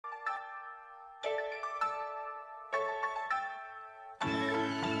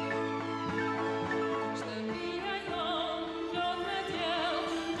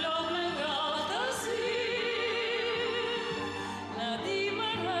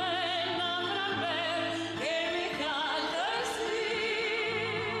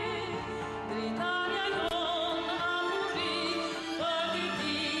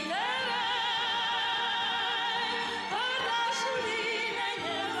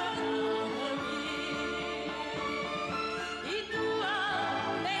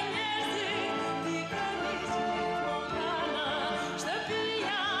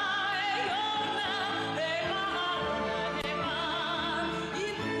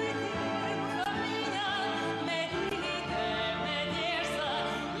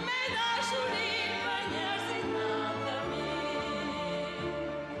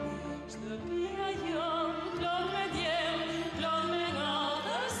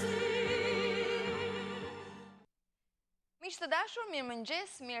Miq të dashur,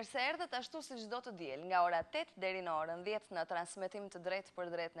 mirëmëngjes, mirë se erdhët ashtu si çdo të diel, nga ora 8 deri në orën 10 në transmetim të drejtë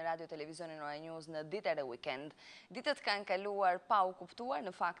për drejtë në radio televizionin Ora News në ditët e weekend. Ditët kanë kaluar pa u kuptuar,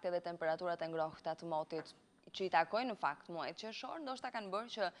 në fakt edhe temperaturat e ngrohta të motit që i takojnë në fakt muajit qershor, ndoshta kanë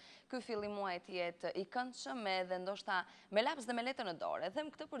bërë që ky fillim muaji të jetë i këndshëm edhe ndoshta me laps dhe me letër në dorë.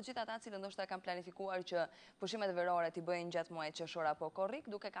 Them këtë për gjithë ata që ndoshta kanë planifikuar që pushimet verore t'i bëjnë gjatë muajit qershor apo korrik,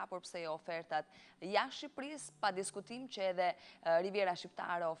 duke kapur pse jo ofertat jashtë Shqipërisë, pa diskutim që edhe Riviera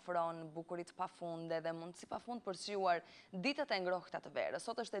Shqiptare ofron bukuri të pafund dhe mundësi pafund për shijuar ditët e ngrohta të verës.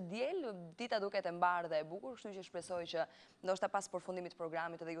 Sot është e diel, dita duket e mbarë dhe e bukur, kështu që shpresoj që ndoshta pas përfundimit të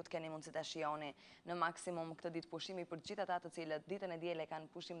programit edhe ju të keni mundësi ta shijoni në maksimum këtë ditë pushimi për gjithë ata të cilët ditën e diele kanë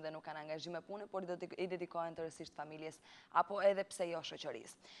pushim dhe nuk kanë angazhime pune, por i dedikohen tërësisht familjes apo edhe pse jo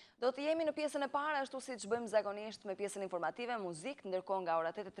shoqërisë. Do të jemi në pjesën e parë ashtu siç bëjmë zakonisht me pjesën informative, muzikë, ndërkohë nga ora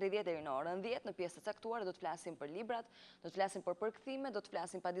 8:30 deri në orën 10 në pjesën e caktuar do të flasim për librat, do të flasim për përkthime, do të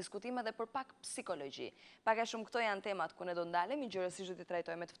flasim pa diskutime dhe për pak psikologji. Pak a shumë këto janë temat ku ne do ndalemi, gjërësisht do t'i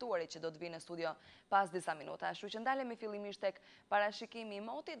trajtojmë të ftuarit që do të vinë në studio pas disa minuta. Ashtu që ndalemi fillimisht tek parashikimi i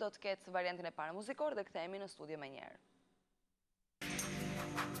motit, do të ketë variantin e parë muzikor dhe kthehemi në studio më njëherë.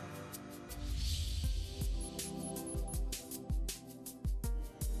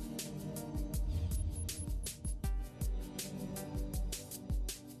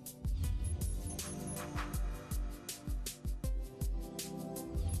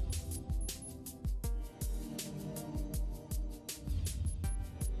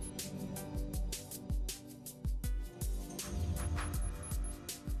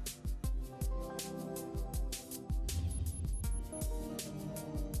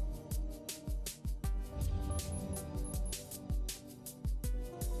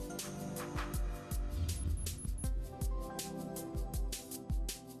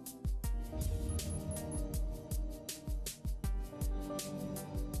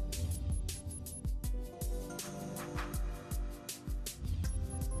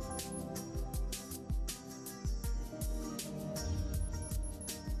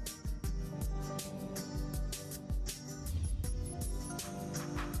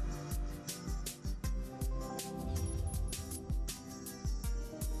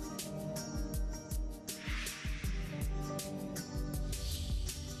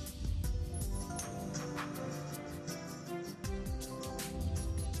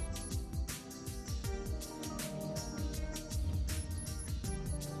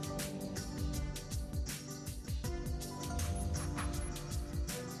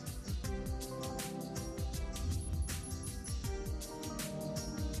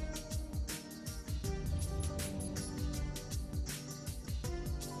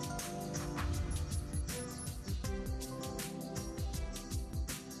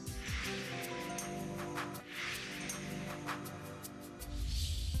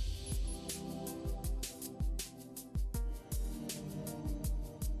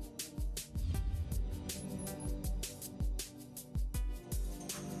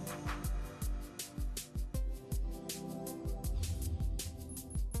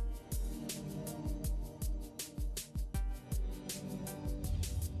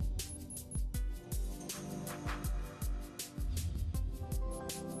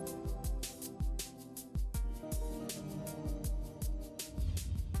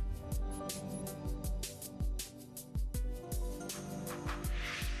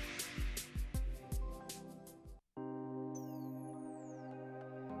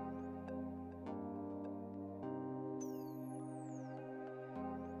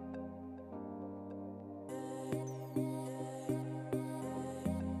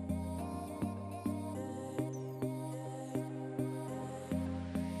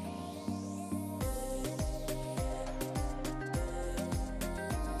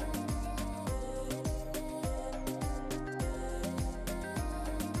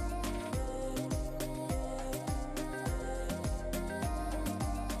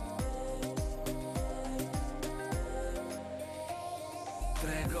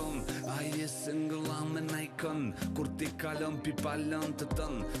 Aje single me najkën Kur ti kalon pi palon të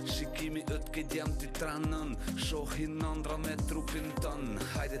tën Shikimi ët ke djem ti tranën Shohin nëndra me trupin tën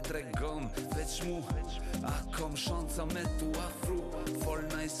Hajde tregon veç mu A kom shanca me tu afru Fol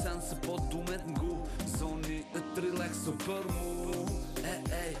na i sen se po du me t'ngu Zoni ët relaxo për mu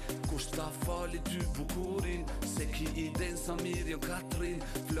Kusht ta fali ty bukurin Se ki iden sa mirë jo katrin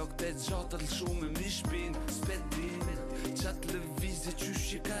Flok të gjatët shumë mi shpin Spedin Qat lëvizje qysh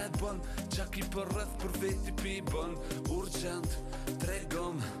i ka e bën Qa ki për rrëth për veti pi bën Urgent,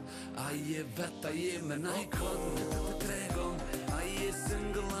 tregom A je vet, a je me najkon Të tregom A je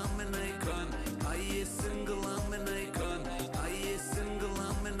single, a me najkon A je single, a me najkon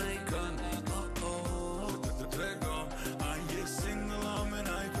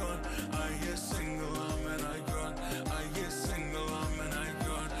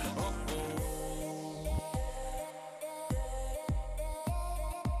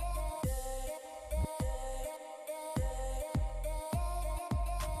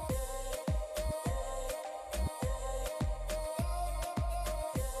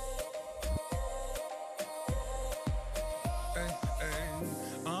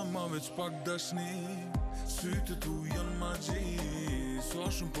veç pak dashni, sytë tu janë magji, so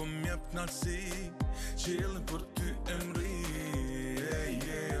shumë po m'jep knaqësi, qelën për ty emri, ej,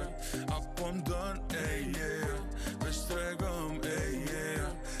 yeah, apo m'don, ej, yeah, veç tregom, ej,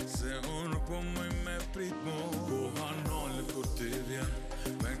 yeah, se unë nuk po mëj me prit mu, po hanole kur ti vjen,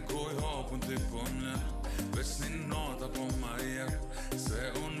 me goj hapun ti po m'len, veç një nota po ma jep,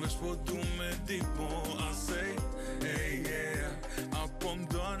 se unë veç po du me dit mu, asej, ej, yeah, apo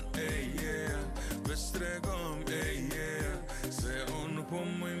m'don, ej, yeah, veç tregom, ej, yeah, se unë nuk po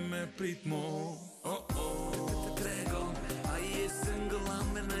mëj me prit mu, oh, oh. Tregom, ai e single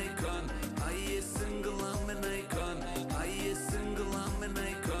am and I can, ai e single am and I can, ai e single am and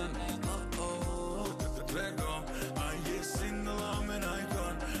I can, oh oh. Tregom, ai e single am and I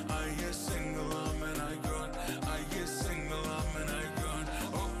can, ai e single am and I can, ai e single am and I can,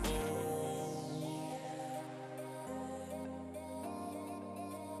 oh oh.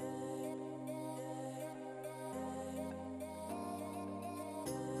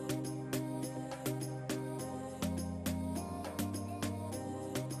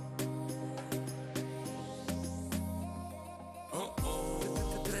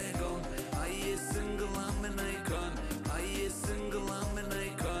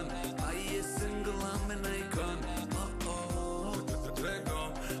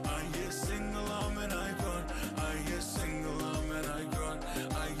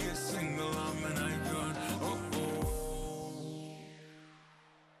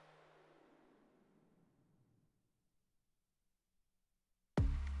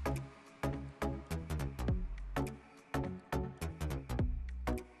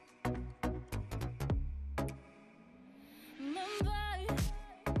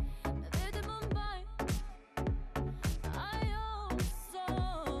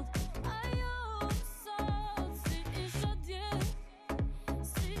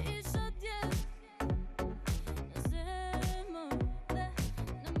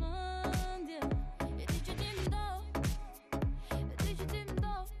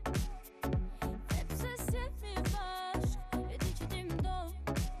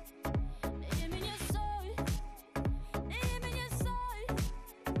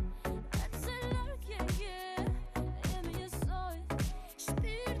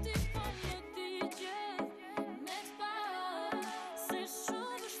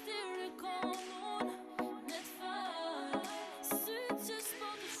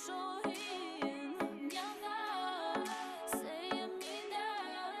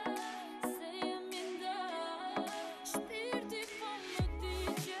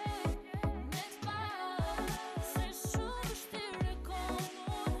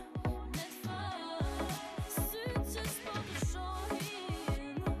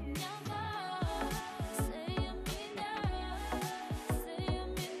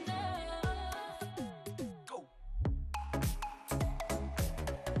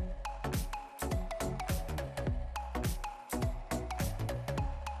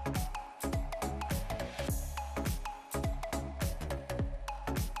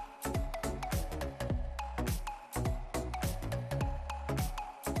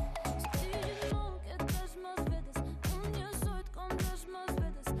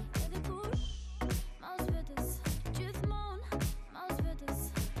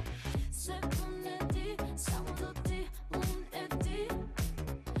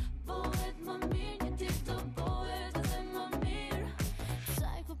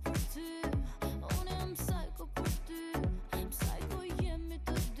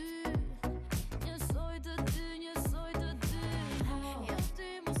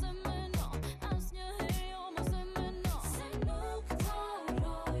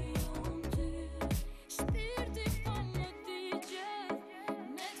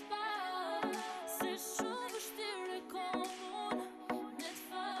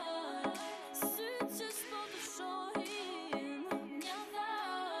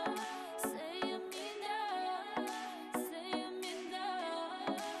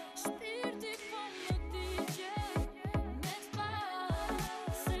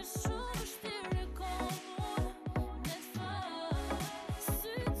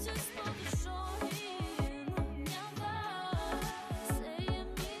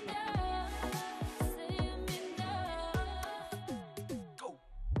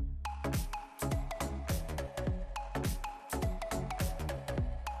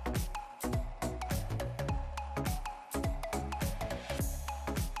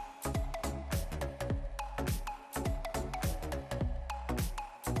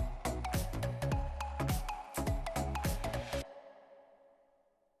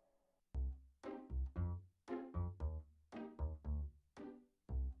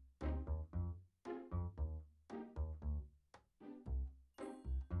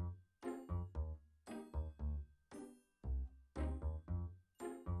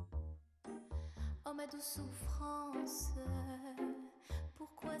 ma douce souffrance,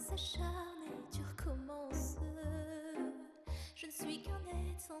 pourquoi s'acharner, tu recommences? Je ne suis qu'un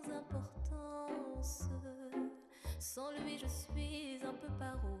être sans importance. Sans lui je suis un peu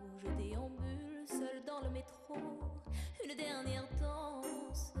paro. Je déambule seul dans le métro, une dernière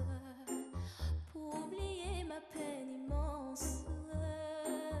danse pour oublier ma peine immense.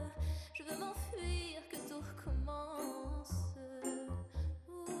 Je veux m'enfuir, que tout recommence.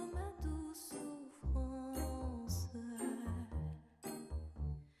 Oh ma douce souffrance.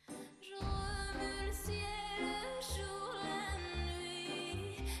 Je remue le ciel, le jour, la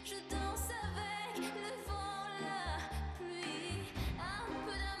nuit. Je danse avec le vent, la pluie. Un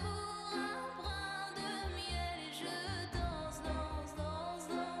peu d'amour, un brin de miel. Et je danse, danse, danse,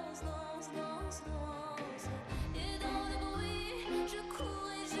 danse, danse, danse, danse. Et dans le bruit, je cours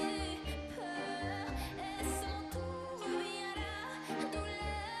et j'ai peur. Est-ce mon tour, revient la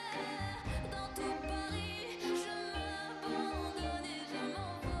douleur? Dans tout Paris, je m'abandonne et je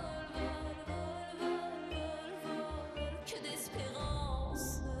m'envole, vol, vol, vol, vol, vol. Que d'espérance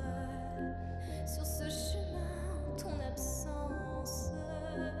sur ce chemin, ton absence.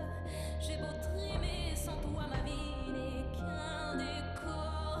 J'ai beau trimer, sans toi ma vie n'est qu'un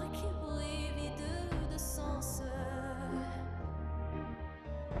décor qui brille vide de sens.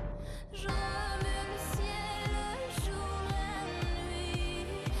 Je remue le ciel, le jour, la nuit.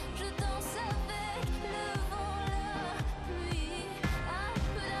 Je danse avec le vent, la pluie. Un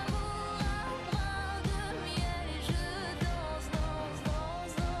peu d'amour, un brin de miel. Et je danse, danse,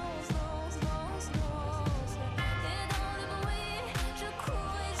 danse, danse, danse, danse, danse. Et dans le bruit, je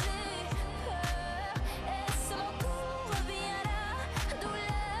cours et j'ai peur. Est-ce mon tour, revient la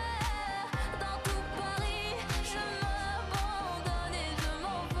douleur? Dans tout Paris, je m'abandonne et je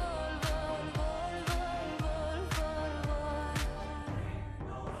m'envole, vol, vol, vol, vol, vol, vol.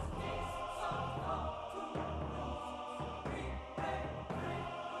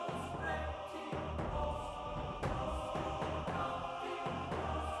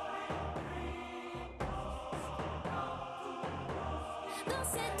 Dans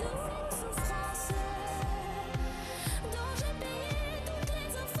cette douce souffrance dont j'ai payé toutes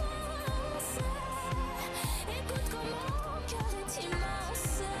les offenses, écoute comment mon cœur est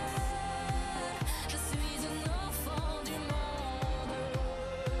immense. Je suis un enfant du monde.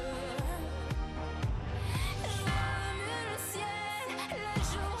 Je remue le ciel, le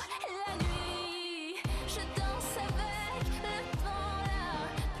jour, la nuit. Je danse avec le vent, la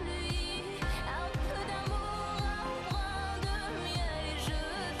pluie. Un peu d'amour, un brin de miel. Et je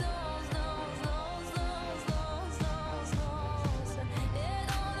danse, danse, danse, danse, danse, danse, danse. Et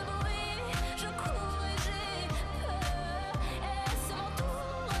dans le bruit, je cours et j'ai peur. Est-ce mon tour,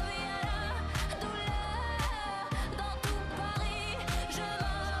 revient la douleur? Dans tout Paris, je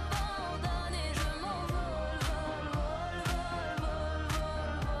m'abandonne et je m'envole, vol, vol, vol, vol,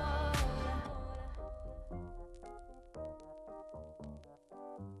 vol, vol.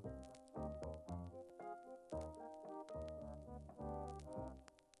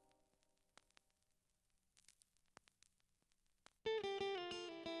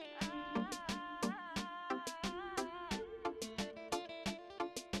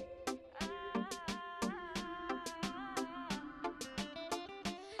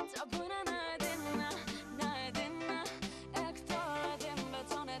 Ta bëna na e dinna, e këto e dim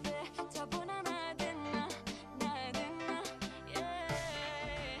beton e di. Ta bëna na e dinna,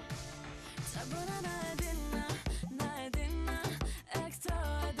 yeah. Ta bëna na e dinna, e këto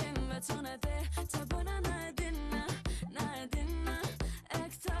e dim beton e di. Ta bëna na e dinna, e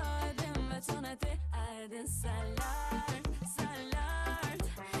këto e dim beton e di. A e din sa lart,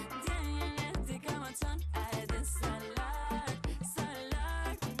 dinjën e di ka më ton. A e din sa lart,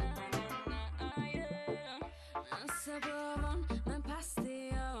 yeah. Nëse provon me pasti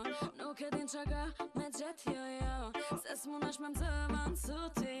jo, nuk e din qa ka me gjet jo. Se s'munesh me m'të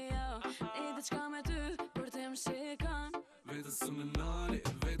vancuti jo. Një diçka me ty, kur ti m'shikon. Vetës unë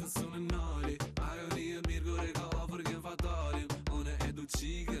nali, ajo një e mirë kur e ka ofër gen fatalin. Une e du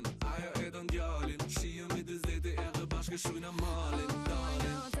qigen, ajo e do ndjallin. Shio mi dy zeti e dhe bashke shujna malin,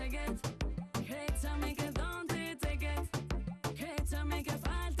 dalin. Take it, krejt sa mi ke dhon ti, take it. Krejt sa mi ke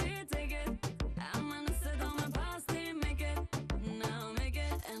fal ti, take it. Ama nëse do me pas ti, make it. Now make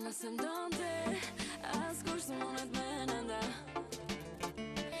it. E nëse m'don ti, as kush s'munet me nënda.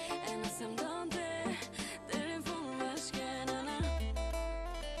 E nëse m'don ti, deri n'fund bashkena na.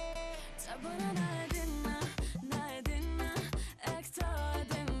 Ta bëna na e dinna, e këto e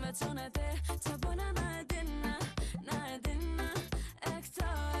dim beton e di. Ta bëna na e dinna, e këto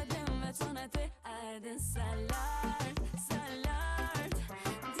e dim beton e di. A e din sa lart,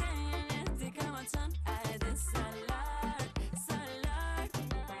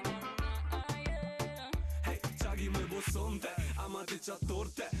 qa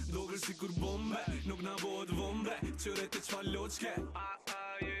torte, dogër si kur bombe. Nuk na bëhet vombre, qëre të qfa loqke.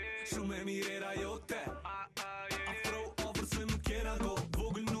 Shumë e mirera jote. Afro, ofër se nuk kena do.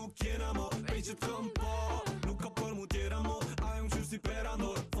 Vogël nuk kena mo, pej që të këm po. Nuk ka për mu tjera mo, ajo më qyrë si pera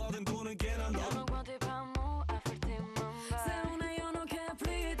ndor. Fatin tonë kena ndor. Ja nuk mund t'i pa mu, afër ti më mbaj. Se une jo nuk e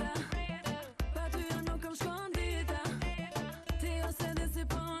prita, pa ty jo nuk kam shkon dita. Ti ose di si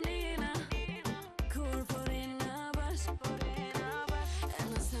ponina, kur porina bashk. E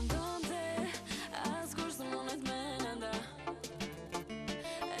nëse m'donte, as kur së mundet me nënda.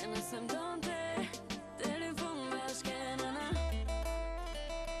 E nëse m'donte, deri fund bashk e nëna.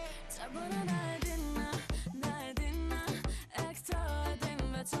 Qa bëna na e dinna, e këto e din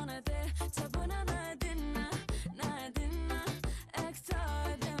veçon e ti. Qa bëna na e dinna, e këto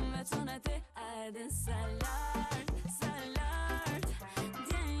e din veçon e ti. A e din sa lart,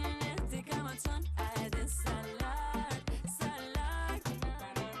 djenjën e ti ka më qon. A e din sa lart, yeah.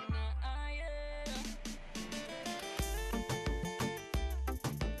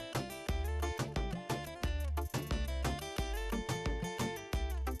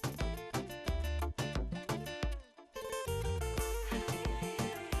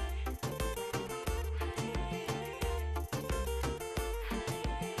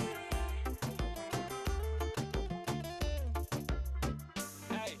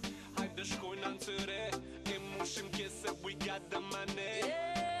 Hey, hajde shkojnë në të re. E mushim kese, we got the money.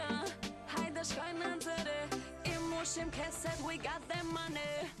 Yeah, hajde shkojnë në të re, I mushim keset, we got the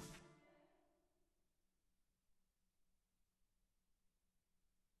money.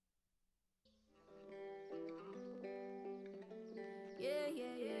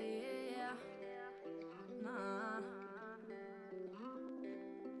 Yeah. Nah.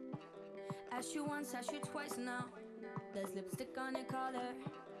 Asked you once, asked you twice now. There's lipstick on your collar.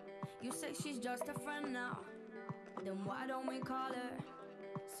 You say she's just a friend now. Then why don't we call her?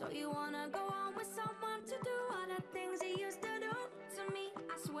 So you wanna go on with someone to do all the things you used to do to me?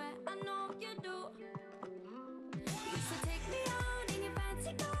 I swear I know you do. You used to take me out in your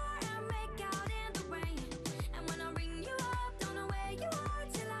fancy car and make out in the rain. And when I ring you up, don't know where you are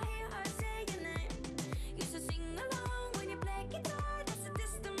till I hear her say your name. Used to sing along when you play guitar, that's a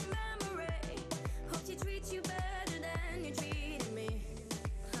distant memory. Hope she treats you better than you treated me.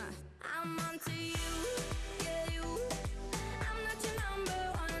 Huh. I'm onto you, yeah you. I'm not your number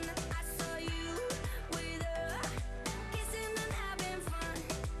one. I saw you with her, kissing and having fun.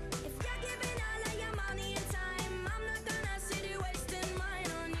 If you're giving all of your money and time, I'm not gonna sit here wasting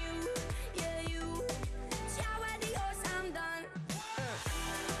mine on you, yeah you. Ciao adios, I'm done.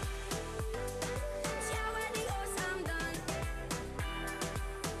 Ciao adios, I'm done.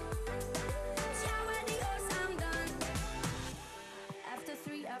 Ciao adios, I'm done. After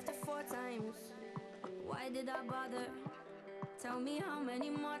 3, after 4 times, why did I bother? Tell me how many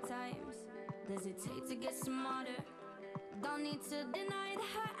more times does it take to get smarter? Don't need to deny the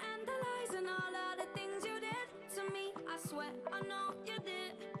hurt and the lies and all of the things you did to me. I swear I know you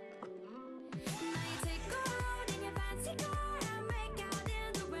did. Now you take her out in your fancy car and make out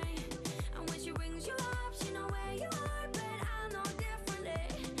in the rain. And when she rings you up, she know where you are, but I know differently.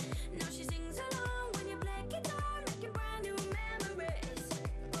 Now she sings along when you play guitar, making brand new memories.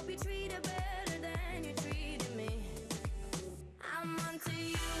 Hope you treat her better than you treated me. I'm onto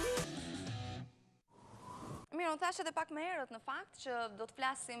you. Mirë, unë thashe dhe pak më herët në fakt që do të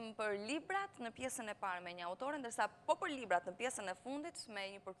flasim për librat në pjesën e parë me një autore, ndërsa po për librat në pjesën e fundit me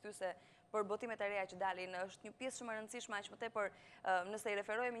një përkthyese për botimet e reja që dalin, është një pjesë shumë e rëndësishme, aq më tepër nëse I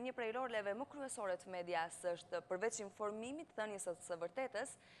referohemi një prej roleve më kryesore të medias është përveç informimit, thënies së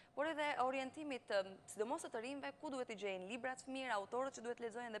vërtetës, por edhe orientimit, sidomos të rinjve, ku duhet I gjejnë librat të mirë, autorët që duhet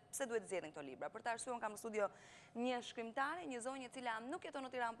lexojnë dhe pse duhet zgjedhin këto libra. Për të arsye unë kam në studio një shkrimtare, një zonjë e cila nuk jeton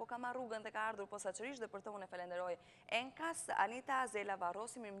në Tiranë, po ka marrë rrugën dhe ka ardhur posaçërisht dhe për të unë e falenderoj Enkas, Anita Zela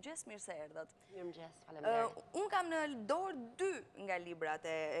Varrosi, mirëmëngjes, mirë se erdhët. Mirëmëngjes, faleminderit. Unë kam në dorë 2 nga librat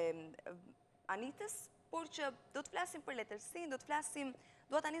e Anitës, por që do të flasim për letërsinë,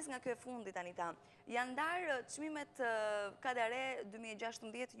 do ta nis nga kjo e fundit, Anita. Janë ndarë çmimet Kadare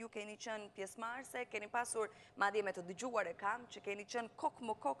 2016, ju keni qenë pjesëmarrëse, keni pasur madje me të dëgjuar e kam që keni qenë kok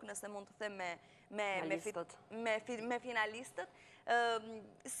më kok, nëse mund të them me finalistët.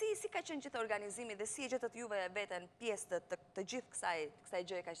 Si ka qenë gjithë organizimi dhe si e gjetët juve veten pjesë të gjithë kësaj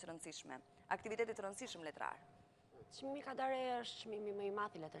gjëje kaq të rëndësishme, aktivitetit të rëndësishëm letrar? Çmimi Kadare është çmimi më I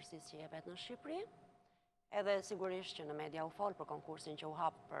madh I letërsisë që jepet në Shqipëri. Edhe sigurisht që në media u fol për konkursin që u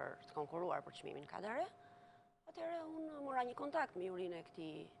hap për të konkuruar për çmimin Kadare. Atëherë unë mora një kontakt me jurinë e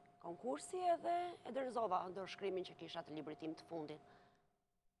këtij konkursi edhe e dorëzova dorëshkrimin që kisha të librit tim të fundit.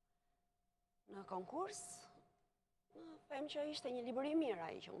 Në konkurs Them që ishte një libër i mirë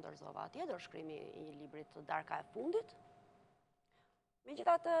ai që unë dorëzova atje, dorëshkrimi i një librit të Darka e fundit.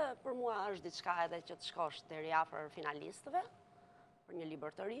 Megjithatë, për mua është diçka edhe që të shkosh deri afër finalistëve për një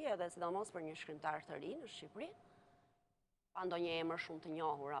libër të ri, edhe sidomos për një shkrimtar të ri në Shqipëri, pa ndonjë emër shumë të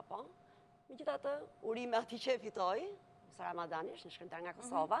njohur apo. Megjithatë, urime atij që e fitoi, Sara Madanish, një shkrimtar nga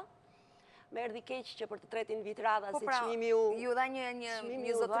Kosova. Më erdhi keq që për të tretin vit radha si çmimi ju dha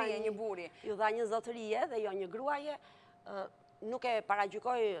një zotërie, një buri. Ju dha një zotërie dhe jo një gruaje. Nuk e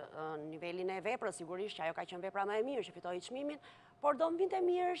paragjykoj nivelin e veprës, sigurisht që ajo ka qenë vepra më e mirë që fitoi çmimin, por do më vinte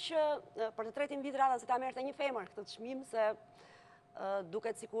mirë që për të tretin vit radha se ta merrte një femër këtë çmim, se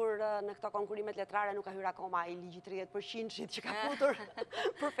duket sikur në këto konkurimet letrare nuk ka hyrë akoma ai ligji 30% që ka futur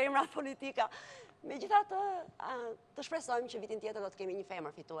për femrat politika. Megjithatë, të shpresojmë që vitin tjetër do të kemi një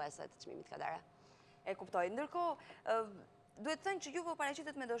femër fituese të çmimit Kadare. E kuptoj. Ndërkohë, duhet thënë që ju po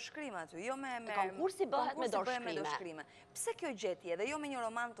paraqitet me dorëshkrim aty, jo me konkursi bëhet me dorëshkrime. Pse kjo gjetje dhe jo me një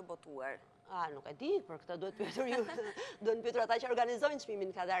roman të botuar? Nuk e di, për këtë duhet pyetur ju, duhet pyetur ata që organizojnë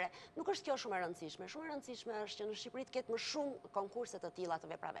çmimin Kadare. Nuk është kjo shumë e rëndësishme. Shumë e rëndësishme është që në Shqipëri të ketë më shumë konkurse të tilla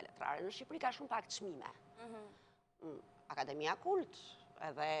të veprave letrare. Në Shqipëri ka shumë pak çmime. Akademia Kult,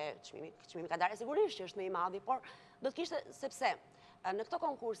 edhe çmimi Kadare sigurisht që është më i madhi, por do të kishte, sepse në këto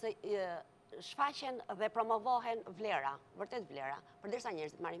konkurse shfaqen dhe promovohen vlera, vërtet vlera. Përderisa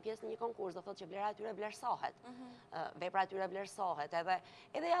njerëzit marrin pjesë në një konkurs, do thotë që vlera e tyre vlerësohet, vepra e tyre vlerësohet,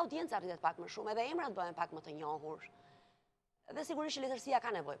 edhe audienca rritet pak më shumë, edhe emrat bëhen pak më të njohur. Dhe sigurisht që letërsia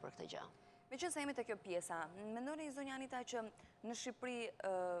ka nevojë për këtë gjë. Meqense jemi te kjo pjesa, mendoni zonja Anita që në Shqipëri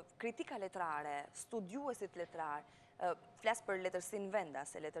kritika letrare, studiuesit letrar, flas për letërsinë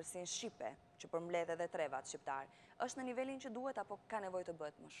vendase, letërsinë shqipe, që përmbledh edhe trevat shqiptar, është në nivelin që duhet apo ka nevojë të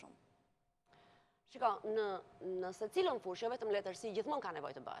bëhet më shumë? Shiko, në secilën fushë, jo vetëm letërsi, gjithmonë ka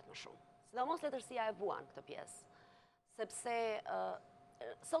nevojë të bëhet më shumë. Sidomos letërsia e vuan këtë pjesë, sepse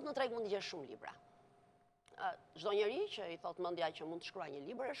sot në treg mund të gjesh shumë libra. Çdo njeri që i thot mendja që mund të shkruajë një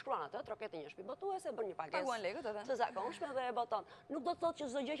libër, e shkruan atë, troketin një shtëpi botuese, bën një pagesë të zakonshme dhe e boton. Nuk do të thotë që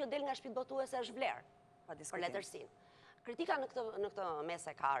çdo gjë që del nga shtëpi botuese është vlerë për letërsinë. Kritika në këtë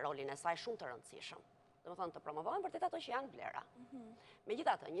mese ka rolin e saj shumë të rëndësishëm. Domethënë të promovohen vërtet ato që janë vlera.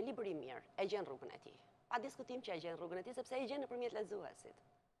 Megjithatë, një libër i mirë e gjen rrugën e tij. Pa diskutim që e gjen rrugën e tij sepse e gjen nëpërmjet lexuesit.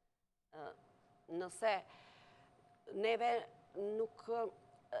 Nëse neve nuk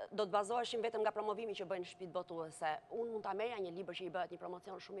do të bazoheshim vetëm nga promovimi që bëjnë shtëpitë botuese, unë mund ta merrja një libër që i bëhet një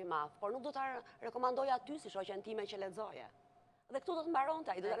promocion shumë i madh, por nuk do ta rekomandoja aty si shoqen time që lexoje. Dhe këtu do të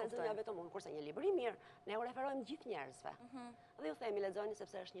mbaronte ai, do ta lexoja vetëm unë, kurse një libër i mirë ne u referojmë gjithë njerëzve. Dhe ju themi lexojeni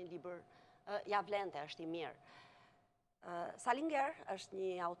sepse është një libër ja vlente, është i mirë. Salinger është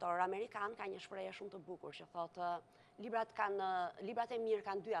një autor amerikan, ka një shprehje shumë të bukur që thotë librat e mirë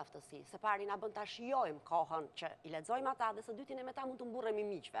kanë dy aftësi. Së pari na bën ta shijojmë kohën që i lexojmë ata dhe së dyti ne me ta mund të mburremi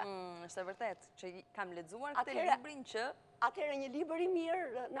miqve. Është e vërtet që kam lexuar këtë librin që atëherë një libër i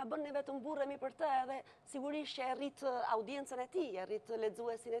mirë na bën neve të mburremi për të, edhe sigurisht që e rrit audiencën e tij, e rrit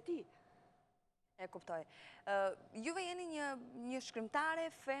lexuesin e tij. E kuptoj. Juve jeni një shkrimtare,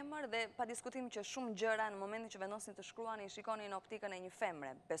 femër dhe pa diskutim që shumë gjëra në momentin që vendosin të shkruani, shikoni në optikën e një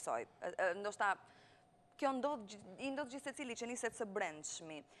femre, besoj. Ndoshta kjo i ndodh gjithë secili që niset së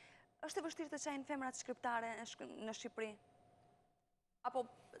brendshmi. Është e vështirë të çajnë femrat shkrimtare në Shqipëri? Apo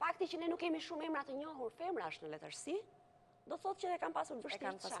fakti që ne nuk kemi shumë emra të njohur femrash në letërsi, do thotë që e kanë pasur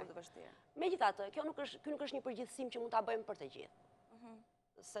të vështirë. Megjithatë, kjo nuk është një përgjithësim që mund ta bëjmë për të gjithë.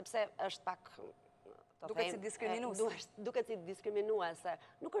 Sepse është pak duket si diskriminues. Duket si diskriminuese.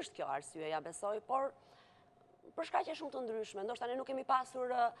 Nuk është kjo arsyeja, besoj, por për shkaqe shumë të ndryshme. Ndoshta ne nuk kemi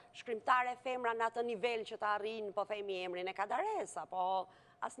pasur shkrimtare femra në atë nivel që të arrijnë, po themi emrin e Kadares, apo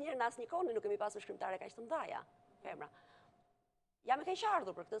asnjëherë në asnjë kohë nuk kemi pasur shkrimtare kaq të mëdha femra. Jam e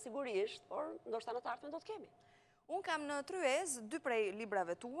keqardhur për këtë sigurisht, por ndoshta në të ardhmen do të kemi. Unë kam në tryez dy prej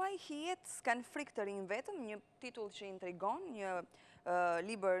librave tuaj, Hijet s'kan frikë të rinj vetëm, një titull që intrigon, një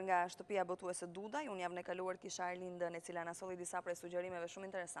libër nga shtëpia botuese Dudaj. Unë javën e kaluar kisha Arlindën e cila na solli disa prej sugjerimeve shumë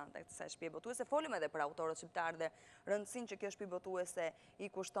interesante kësaj shtëpie botuese. Folëm edhe për autorët shqiptar dhe rëndësinë që kjo shtëpi botuese i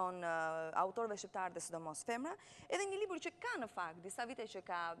kushton autorëve shqiptar dhe sidomos femra. Edhe një libër që ka në fakt disa vite që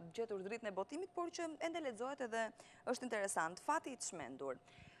ka gjetur dritën e botimit, por që ende lexohet edhe është interesant. Fati i çmendur.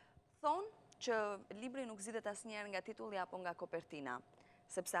 Thonë që libri nuk zgjidhet asnjëherë nga titulli apo nga kopertina,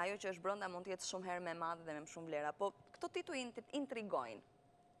 sepse ajo që është brenda mund të jetë shumë herë më e madhe dhe me shumë vlera, po këto tituj intrigojnë.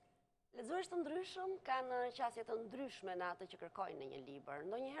 Lexues të ndryshëm kanë qasje të ndryshme në atë që kërkojnë në një libër.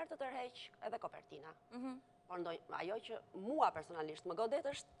 Ndonjëherë të tërheq edhe kopertina. Por ajo që mua personalisht më godet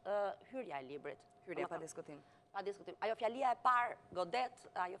është hyrja e librit. Hyrja pa diskutim. Pa diskutim. Ajo fjalia e parë godet,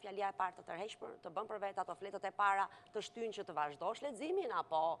 ajo fjalia e parë të tërheqshme, të bën për vetë ato fletët e para të shtyn që të vazhdosh leximin,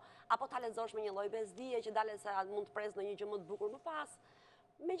 apo ta lexosh me një lloj bezdije që dalet se mund të pres në një gjë më të bukur më pas.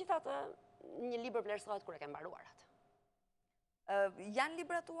 Megjithatë, një libër vlerësohet kur e ke mbaruar atë. Janë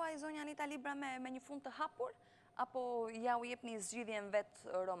libra tuaj, zonja Anita, libra me një fund të hapur? Apo ja u jepni zgjidhjen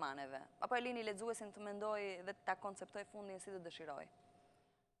vetë romaneve? Apo e lini lexuesin të mendoj dhe ta konceptoj fundin si të dëshiroj?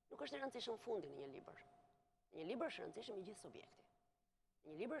 Nuk është i rëndësishëm fundi në një libër. Një libër është i rëndësishëm i gjithë subjekti.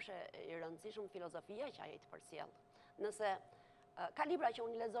 Një libër është i rëndësishëm filozofia që ai të përcjell. Nëse ka libra që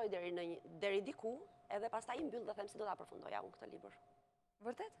unë i lexoj deri diku, edhe pastaj i mbyll dhe them si do ta përfundoja unë këtë libër.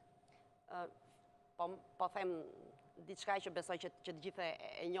 Vërtet? Po them diçka që besoj që të gjithë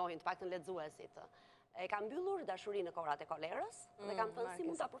e njohin, të paktën lexuesit. E kam mbyllur Dashurinë në kohrat e kolerës dhe kam thënë si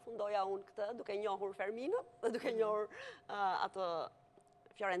mund ta përfundoja unë këtë duke njohur Ferminën dhe duke njohur atë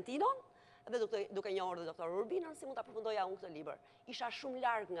Fiorentinon dhe duke njohur dhe doktor Urbinën, si mund ta përfundoja unë këtë libër. Isha shumë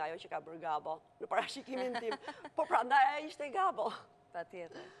larg nga ajo që ka bërë Gabo në parashikimin tim, por prandaj ai ishte Gabo.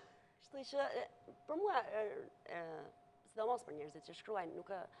 Patjetër. Kështu që për mua sidomos për njerëzit që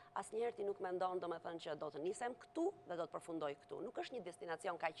shkruajnë, asnjëherë ti nuk mendon domethënë që do të nisem këtu dhe do të përfundoj këtu. Nuk është një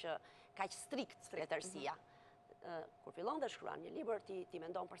destinacion kaq strikt letërsia. Kur fillon dhe shkruan një libër, ti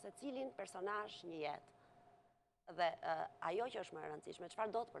mendon për secilin personazh, një jetë. Dhe ajo që është më e rëndësishme,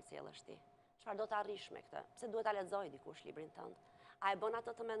 çfarë do të përcjellësh ti? Çfarë do të arrish me këtë? Pse duhet ta lexoj dikush librin tënd? A e bën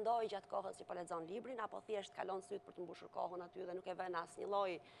atë të mendoj gjatë kohës që po lexon librin, apo thjesht kalon syt për të mbushur kohën aty dhe nuk e vën asnjë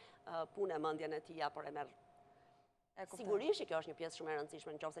lloj pune mendjen e tij apo e merr. Sigurisht kjo është një pjesë shumë e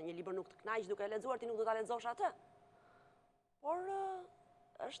rëndësishme, nëse një libër nuk të kënaq duke e lexuar, ti nuk do ta lexosh atë. Por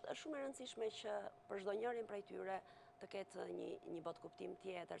është shumë e rëndësishme që për çdo njërin prej tyre të ketë një botkuptim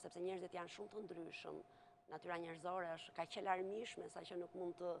tjetër, sepse njerëzit janë shumë të ndryshëm. Natyra njerëzore është kaq e larmishme saqë nuk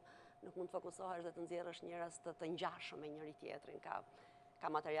mund të fokusohesh dhe të nxjerrësh njerëz të ngjashëm me njëri tjetrin. Ka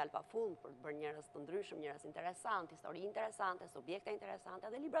material pafund për të bërë njerëz të ndryshëm, njerëz interesant, histori interesante, subjekte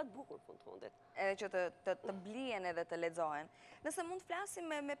interesante dhe libra të bukur fundit. Edhe që të blihen edhe të lexohen. Nëse mund të flasim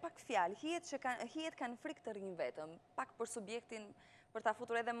me pak fjalë, hijet kanë frikë të rrinë vetëm, pak për subjektin, për ta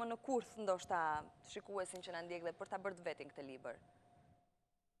futur edhe më në kurth ndoshta shikuesin që na ndjek dhe për ta bërë të vetin këtë libër.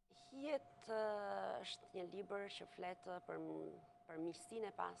 Hijet është një libër që flet për miqësinë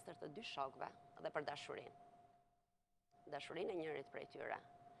e pastër të dy shokëve dhe për dashurinë. Dashurinë e njërit prej tyre.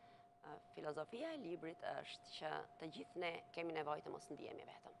 Filozofia e librit është që të gjithë ne kemi nevojë të mos ndihemi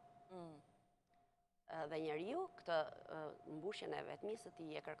vetëm. Dhe njeriu këtë mbushjen e vetmisë së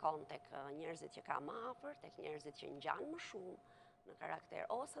tij e kërkon tek njerëzit që ka më afër, tek njerëzit që ngjan më shumë në karakter,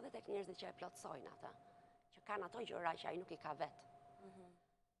 ose edhe tek njerëzit që e plotësojnë atë, që kanë ato gjëra që ai nuk i ka vet.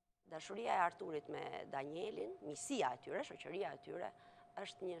 Dashuria e Arturit me Danielin, miqësia e tyre, shoqëria e tyre,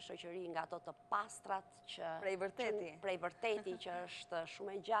 është një shoqëri nga ato të pastrat që prej vërteti që është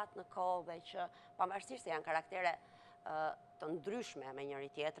shumë e gjatë në kohë dhe që pavarësisht se janë karaktere të ndryshme me njëri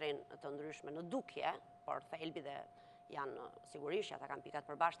tjetrin, të ndryshme në dukje, por thelbi dhe janë sigurisht që ata kanë pikat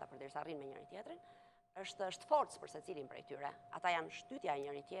përbashkëta përderisa arrin me njëri tjetrin, është forcë për secilin prej tyre. Ata janë shtytja e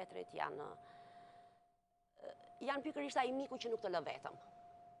njëri tjetrit, janë pikërisht ai miku që nuk të lë vetëm.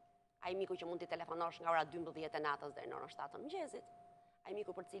 Ai miku që mund t'i telefonosh nga ora 12 e natës deri në orën 7 të mëngjesit. Ai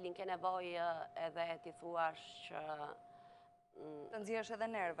miku për cilin ke nevojë edhe ti thuash që të nxjerrësh edhe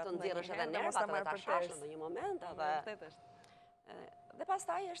nervat. Të nxjerrësh edhe nervat dhe ta shash në një moment dhe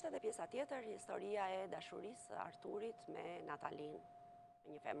pastaj është edhe pjesa tjetër, historia e dashurisë së Arturit me Natalin,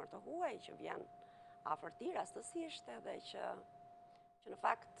 me një femër të huaj që vjen afër tij rastësisht edhe që në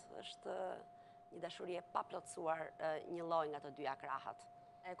fakt është një dashuri e paplotësuar, një lloj nga të dyja krahët.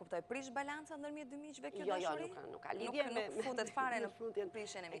 E kuptoj, prish balanca ndërmjet dy miqve kjo dashuri? Jo, nuk ka lidhje me futet fare në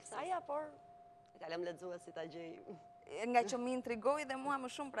prishjen e miqësisë. Por e kalem lexuesit ta gjej. Nga që më intrigoi dhe mua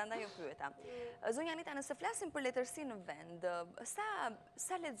më shumë, prandaj ju pyeta. Zonja Anita, nëse flasim për letërsi në vend,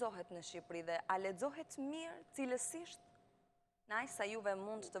 sa lexohet në Shqipëri dhe a lexohet mirë cilësisht? Naj sa juve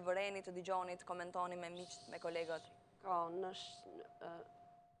mund të vëreni, të dëgjoni, të komentoni me miqt, me kolegët?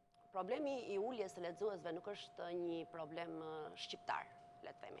 Problemi i uljes të lexuesve nuk është një problem shqiptar,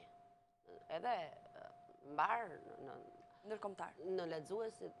 le të themi. Edhe mbar ndërkombëtar. Në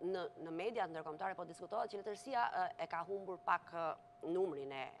lexuesit, në mediat ndërkombëtare po diskutohet që letërsia e ka humbur pak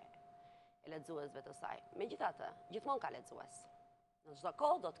numrin e lexuesve të saj. Megjithatë, gjithmonë ka lexues. Në çdo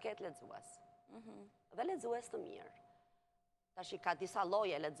kohë do të ketë lexues. Dhe lexues të mirë. Tash ka disa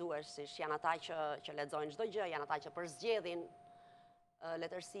lloje lexuesish, janë ata që lexojnë çdo gjë, janë ata që përzgjedhin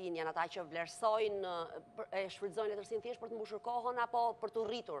letërsinë, janë ata që vlerësojnë, e shfrytëzojnë letërsinë thjesht për të mbushur kohën apo për të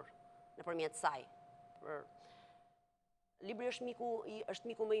rritur nëpërmjet saj. libri është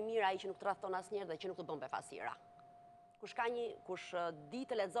miku më i mirë ai që nuk të rrethon asnjëherë dhe që nuk të bën befasira. Kush di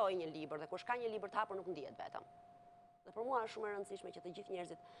të lexojë një libër dhe kush ka një libër të hapur nuk ndihet vetëm. Dhe për mua është shumë e rëndësishme që të gjithë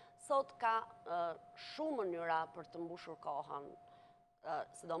njerëzit sot ka shumë mënyra për të mbushur kohën,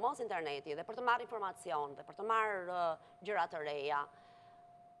 sidomos interneti dhe për të marrë informacion dhe për të marrë gjëra të reja.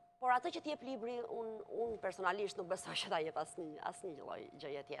 Por atë që t'jep libri, unë personalisht nuk besoj që ta jep asnjë lloj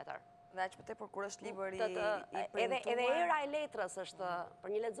gjëje tjetër. Dhe aq më tepër kur është libër i premtuar. Edhe era e letrës është,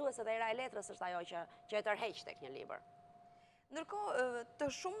 për një lexues edhe era e letrës është ajo që e tërheq tek një libër. Ndërkohë, të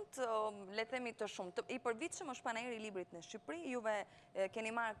shumt, le të themi të shumt, i përvitshëm është panajri i librit në Shqipëri. Juve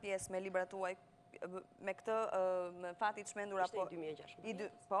keni marrë pjesë me librat tuaj me këtë fati të shmendur apo Ishte i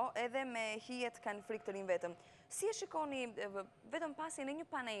 2016. Po, edhe me hijet kanë frikë të rinë vetëm. Si e shikoni vetëm pasi në një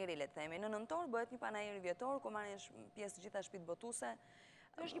panajri, le të themi, në nëntor bëhet një panajri vjetor ku marrin pjesë të gjitha shtëpitë botuese.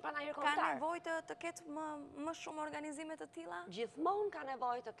 Është një panajër Ka kombëtar. nevojë të ketë më shumë organizime të tilla? Gjithmonë ka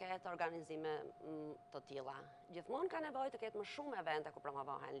nevojë të ketë organizime të tilla. Gjithmonë ka nevojë të ketë më shumë evente ku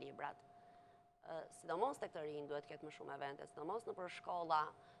promovohen librat. Sidomos tek të rinj duhet të ketë më shumë evente, sidomos nëpër shkolla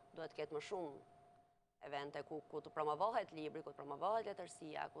duhet të ketë më shumë evente ku të promovohet libri, ku të promovohet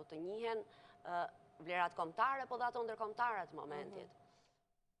letërsia, ku të njihen vlerat kombëtare po dhe ato ndërkombëtare të momentit.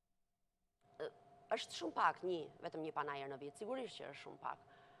 Është shumë pak vetëm një panajër në vit, sigurisht që është shumë pak.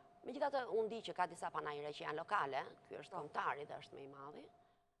 Megjithatë, unë di që ka disa panajre që janë lokale, ky është kombëtari dhe është më i madhi,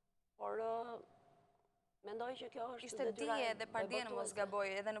 por mendoj që kjo është Ishte dije dhe pardje në mos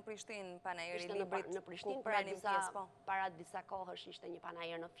gaboj edhe në Prishtinë panajri i librit. Në Prishtinë ku para disa kohësh ishte një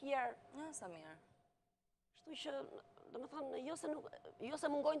panajër në Fier. Sa mirë. Kështu që, domethënë, jo se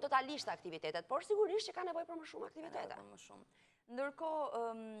mungojnë totalisht aktivitetet, por sigurisht që ka nevojë për më shumë aktivitete. Më shumë. Ndërkohë,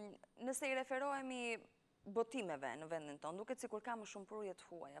 nëse i referohemi botimeve në vendin tonë, duket sikur ka më shumë prurje të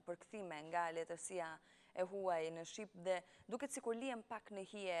huaja, përkthime nga letërsia e huaj në Shqip dhe duket sikur lihen pak në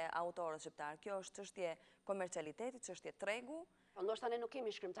hije autorët shqiptar. Kjo është çështje komercialiteti, çështje tregu. Po ndoshta ne nuk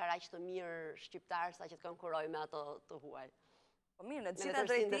kemi shkrimtar aq të mirë shqiptar sa që të konkurrojmë me ato të huaj. Po mirë, në të gjitha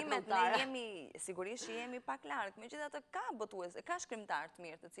drejtimet ne jemi sigurisht që jemi pak larg. Megjithatë ka botues, ka shkrimtar të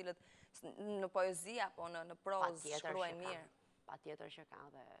mirë, të cilët në poezi apo në prozë shkruajnë mirë. Patjetër që ka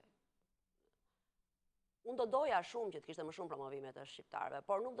dhe unë do doja shumë që të kishte më shumë promovime të shqiptarëve,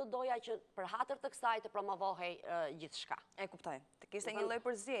 por nuk do doja që për hatër të kësaj të promovohej gjithçka. E kuptoj. Të kishte një lloj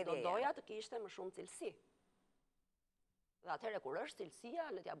përzgjedhje. Do doja të kishte më shumë cilësi. Dhe atëherë kur është cilësia,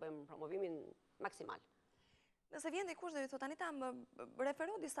 le t'ja bëjmë promovimin maksimal. Nëse vjen dikush dhe ju thotë Anita, më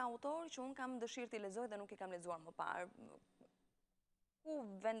refero disa autorë që unë kam dëshirë t'i lexoj dhe nuk i kam lexuar më parë. Ku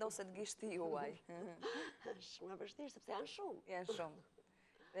vendoset gishti juaj? Shumë e vështirë sepse janë shumë. Janë shumë.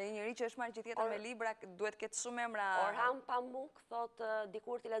 Dhe një njeri që është marrë gjithjetër me libra, duhet ketë shumë emra... Orhan Pamuk thot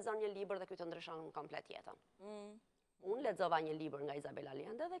dikur ti lexon një libër dhe ky të ndryshon komplet jetën. Unë lexova një libër nga Izabela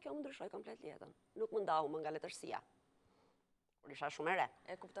Allende dhe kjo më ndryshoi komplet jetën. Nuk më ndahu më nga letërsia. Kur isha shumë e re.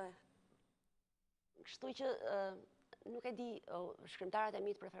 E kuptoj. Kështu që nuk e di, shkrimtarët e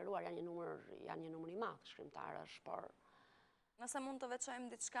mi të preferuar janë një numër i madh shkrimtarësh, por nëse mund të veçojmë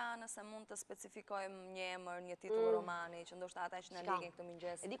diçka, nëse mund të specifikojmë një emër, një titull romani, që ndoshta ata që na ligin këtë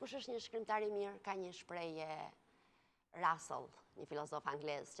mëngjes. E di kush është një shkrimtar i mirë, ka një shprehje Russell, një filozof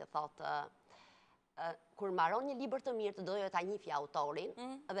anglez, që thotë kur mbaron një libër të mirë, të doja ta njihje autorin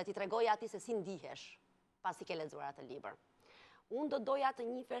dhe t'i tregoj atij se si ndihesh pasi ke lexuar atë libër. Unë do doja të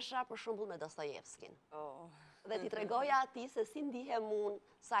njihesha për shembull me Dostojevskin. Dhe t'i tregoja atij se si ndihem unë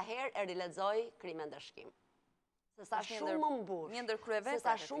sa herë e rilexoj Krimen dhe Shkim. Se sa shumë më mbush, se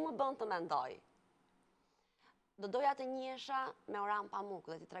sa shumë më bën të mendoj. Do doja të njihesha me Orhan Pamuk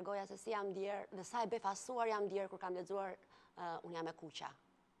dhe t'i tregoja se si jam ndier dhe sa e befasuar jam ndier kur kam lexuar Unë jam e kuqa.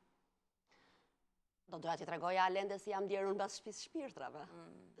 Do doja t'i tregoja Allende si jam ndier unë mbas shtëpisë shpirtrave.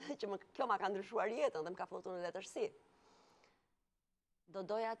 Që kjo ma ka ndryshuar jetën dhe më ka futur në letërsi. Do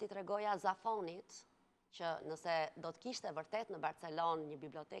doja t'i tregoja Zafonit që nëse do të kishte vërtet në Barcelonë një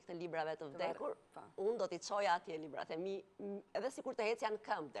bibliotekë të librave të vdekur, unë do t'i çoja atje librat e mi, edhe sikur të ecja në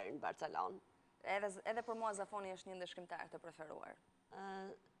këmbë deri në Barcelonë. Edhe për mua Zafoni është një ndër shkrimtarët e preferuar.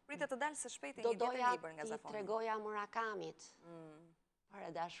 Pritet të dalë së shpejti një tjetër libër nga Zafoni. Do doja t'i tregoja Murakamit, për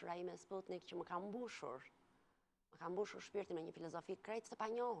e dashura ime Sputnik që më ka mbushur shpirtin me një filozofi krejt të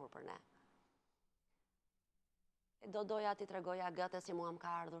panjohur për ne. Do doja t'i tregoja Gëte si mua më ka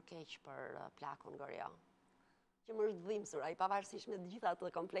ardhur keq për plakun Gorjo. Që më është dhimbsur, ai pavarësisht me gjitha atë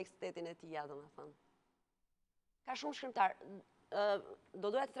kompleksitetin e tij, domethënë. Ka shumë shkrimtar.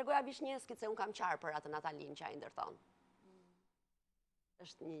 Do doja t'i tregoja Vishnjevskit se un kam qarë për atë Natalin që ai ndërton.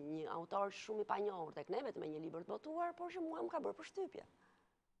 Është një autor shumë i panjohur tek ne, vetëm me një libër të botuar, por që mua më ka bërë përshtypje.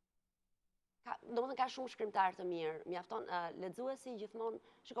 Domethënë ka shumë shkrimtarë të mirë. Mjafton lexuesi gjithmonë,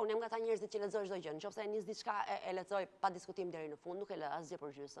 shikoj, unë jam nga ata njerëzit që lexoj çdo gjë. Nëse e nis diçka e lexoj pa diskutim deri në fund, nuk e lë asgjë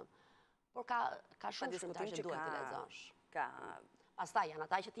për gjysmë. Por ka shumë shkrimtarë që duhet të lexosh. Pastaj janë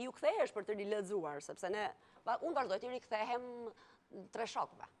ata që ti ju kthehesh për të rilexuar, sepse unë vazhdoj të rikthehem tre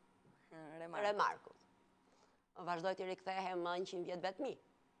shokëve. Remarkut. Vazhdoj të rikthehem 100 vjet vetmi.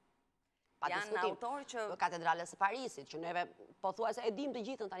 Janë autorë që Katedrales së Parisit, që neve pothuajse e dim të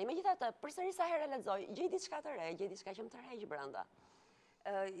gjithën tani. Megjithatë, përsëri sa herë lexoj, gjej diçka të re, gjej diçka që më tërheq brenda.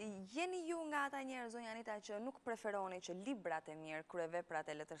 Jeni ju nga ata njerëz, zonja Anita, që nuk preferoni që librat e mirë,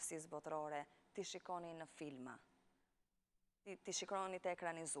 kryeveprat e letërsisë botërore, ti shikoni në filma? Ti shikoni të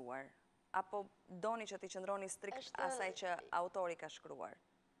ekranizuar? Apo doni që ti qëndroni strikt asaj që autori ka shkruar?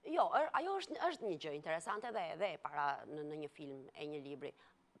 Jo, ajo është një gjë interesante dhe para në një film e një libri.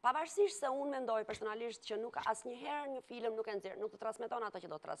 Pavarësisht se unë mendoj personalisht që nuk asnjëherë një film nuk të transmeton ato që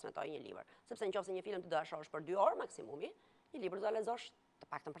do të transmetojë një libër. Sepse nëse një film të do ta shohësh për 2 orë maksimumi, një libër do ta lexosh të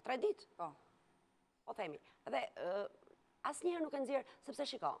paktën për 3 ditë. Po themi. Dhe asnjëherë nuk e nxjerr, sepse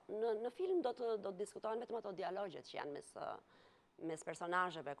shiko, në film do të diskutohen vetëm ato dialogjet që janë mes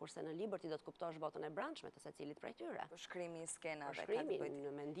personazheve, kurse në libër ti do të kuptosh botën e brendshme të secilit prej tyre. Për shkrimi i skenave, shkrimi,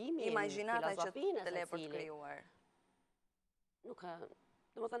 mendimin, imagjinata që filozofinë të le për të krijuar. Nuk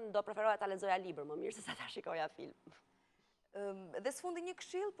domethënë do preferoja ta lexoja libër më mirë se sa ta shikoja film. Dhe s'fundi një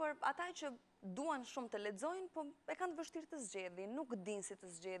këshill për ata që duan shumë të lexojnë, po e kanë të vështirë të zgjedhin, nuk dinë si të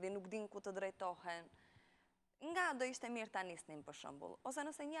zgjedhin, nuk dinë ku të drejtohen. Nga do ishte mirë ta nisnin për shembull, ose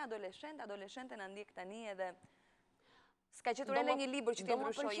nëse një adoleshente na ndjek tani edhe s'ka gjetur ende një libër që t'i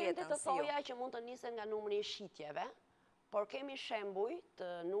ndryshojë jetën. Do të thoja që mund të nisen nga numri i shitjeve, por kemi shembuj të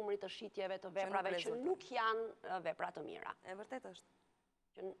numrit të shitjeve të veprave që nuk janë vepra të mira. E vërtet është.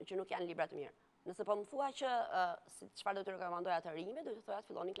 Që nuk janë libra të mirë. Nëse po më thua që çfarë do të rekomandoja të rinjve, do të thoja të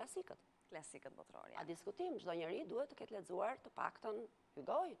fillonin klasikët. Klasikët botërore. A diskutim, çdo njeri duhet të ketë lexuar të paktën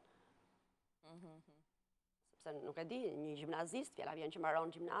Hugoj. Sepse nuk e di, një gjimnazist, fjala vjen që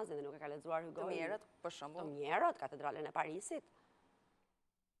mbaron gjimnazin dhe nuk e ka lexuar Hugoj. Të mjerët, për shembull. Të mjerët, Katedralen e Parisit.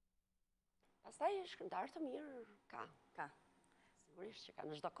 Pastaj shkrimtarë të mirë ka. Sigurisht që ka,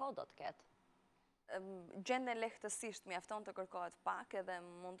 në çdo kohë do të ketë. Gjenden lehtësisht, mjafton të kërkohet pak edhe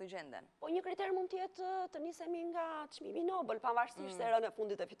mund të gjenden. Po një kriter mund të jetë të nisemi nga çmimi Nobel, pavarësisht se erën e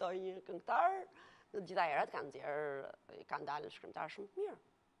fundit e fitoi një këngëtar, në të gjitha erat kanë dalë shkrimtarë shumë të mirë.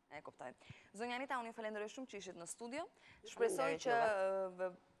 E kuptoj. Zonja Anita, unë ju falenderoj shumë që ishit në studio. Shpresoj që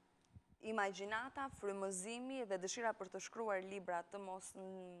imagjinata, frymëzimi dhe dëshira për të shkruar libra të mos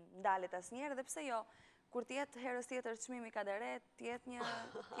ndalet asnjëherë, dhe pse jo, kur t'jetë herës tjetër çmimi kadere, t'jetë një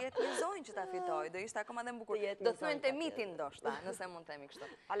zonjë që ta fitoj, do ishte akoma dhe mbukur. Do thyen te mitin ndoshta, nëse mund të themi kështu.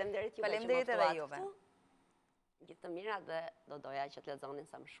 Faleminderit juve. Faleminderit edhe juve. Gjithë të mira dhe do doja që të lexonin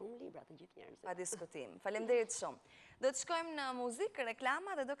sa më shumë libra të gjithë njerëzit. Pa diskutim. Faleminderit shumë. Do të shkojmë në muzikë,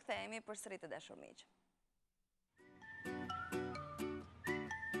 reklama dhe do kthehemi përsëri të dashur miq.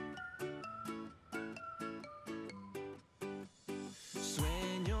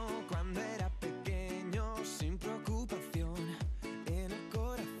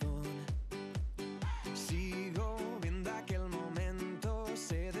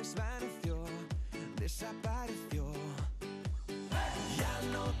 Desapareció. Ya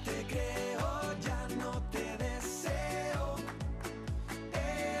no te creo, ya no te deseo.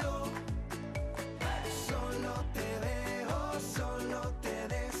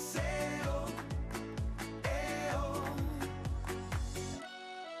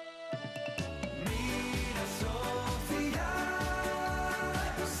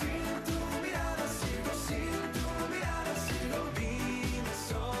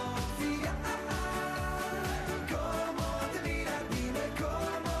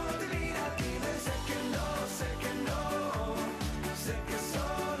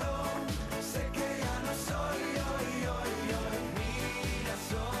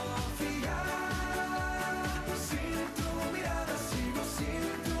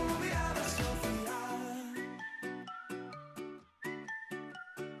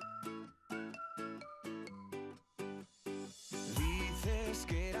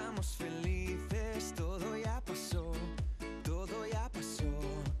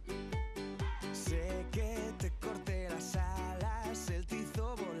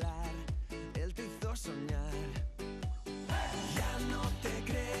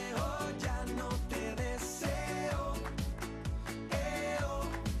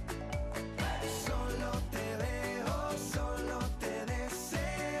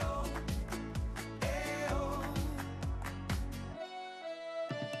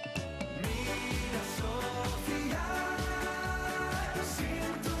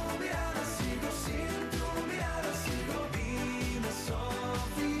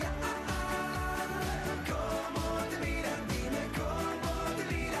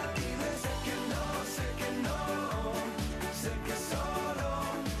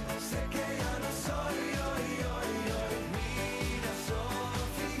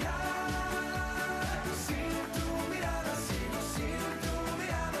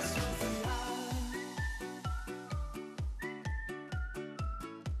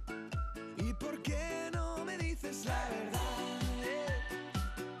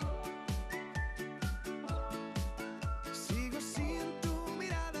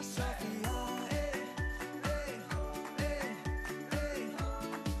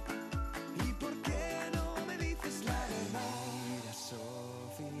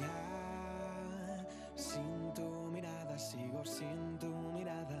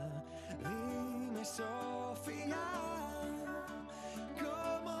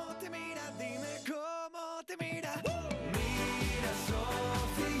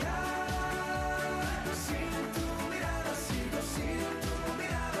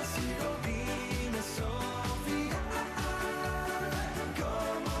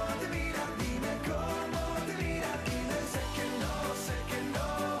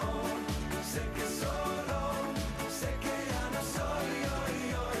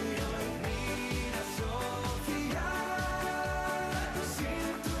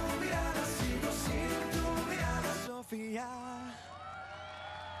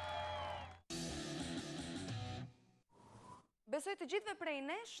 Besoj të gjithve prej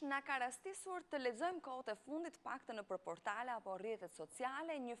nesh na ka rastisur të lexojmë kohët e fundit paktën nëpër portale apo rrjetet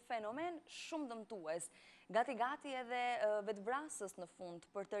sociale një fenomen shumë dëmtues. Gati edhe vetvrasës në fund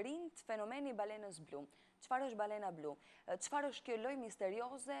për të rinjt fenomeni balenës blu. Çfarë është balena blu? Çfarë është kjo lojë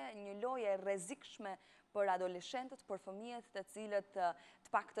misterioze, një lojë e rrezikshme për adoleshentët, për fëmijët të cilët të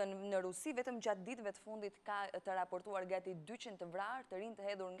paktën në Rusi vetëm gjatë ditëve të fundit ka të raportuar gati 200 të vrarë, të rinj të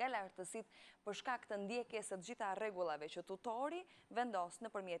hedhur nga lartësitë për shkak të ndjekjes së të gjitha rregullave që tutori vendos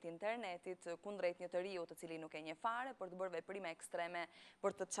nëpërmjet internetit kundrejt një të riu të cili nuk e njeh fare për të bërë veprime ekstreme,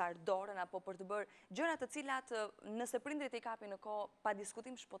 për të çarë dorën apo për të bërë gjëra të cilat nëse prindrit i kapin në kohë pa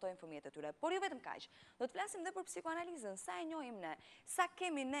diskutim shpotojnë fëmijët e tyre. Por jo vetëm kaq. Do të flasim edhe për psikoanalizën, sa e njohim ne, sa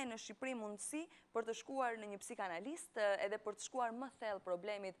kemi ne në Shqipëri mundësi për të shkuar në një psikanalist edhe për të shkuar më thellë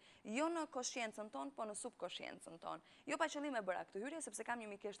problemit, jo në kosciencën tonë, po në subkosciencën tonë. Jo pa qëllim e bëra këtë hyrje, sepse kam një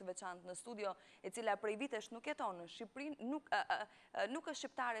mikesht të veçantë në studio, e cila prej vitesh nuk jeton në Shqipëri, nuk është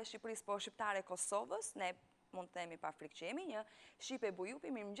shqiptare e Shqipërisë, po shqiptare e Kosovës, ne mund të themi pa frikë që jemi, një Shqipe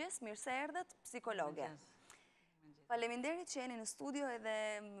Bujupi, mirëmëngjes, mirë se erdhët, psikologe. Faleminderit që jeni në studio edhe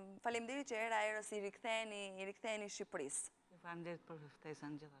faleminderit që era erës i riktheni Shqipërisë. Faleminderit për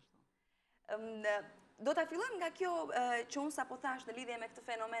ftesën gjithashtu. Do ta fillojmë nga kjo që unë sapo thash në lidhje me këtë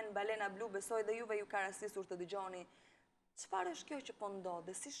fenomen balena blu, besoj dhe juve ju ka rastisur të dëgjoni. Çfarë është kjo që po ndodh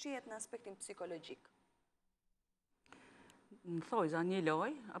dhe si shihet në aspektin psikologjik? Në thojza një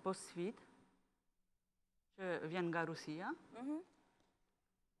lojë apo sfidë që vjen nga Rusia.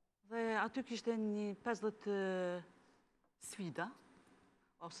 Dhe aty kishte një 50 sfida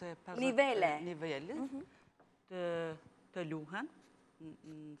ose 50 nivele të luhen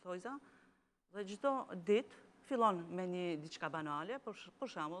në thojza. Dhe çdo ditë fillon me një diçka banale, për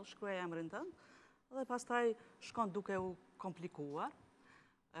shembull, shkruaj emrin tënd, dhe pastaj shkon duke u komplikuar.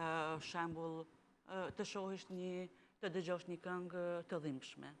 Shembull, të shohësh të dëgjosh një këngë të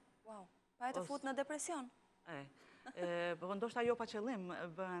dhimbshme. Wow, pa e të fut në depresion. Po ndoshta jo pa qëllim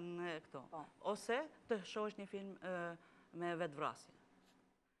bën këto. Ose të shohësh një film me vetvrasje.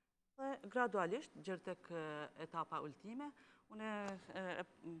 Dhe gradualisht, gjërë tek etapa ultime, unë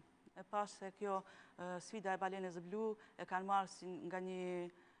e pas se kjo sfida e balenës blu e kanë marrë nga një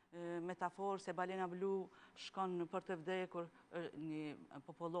metaforë se balena blu shkon për të vdekur, një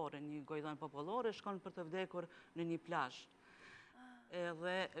popullore, një gojdhon popullore, shkon për të vdekur në një plazh.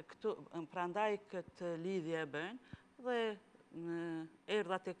 Dhe këtu, prandaj këtë lidhje e bëjnë, dhe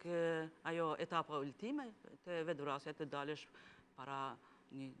erdha tek ajo etapa ultime, të vetvrasja të dalësh para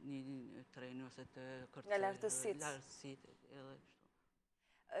një treni ose të kërcësh. Nga lartësitë.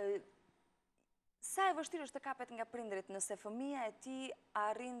 Sa e vështirë është të kapet nga prindrit nëse fëmia e tij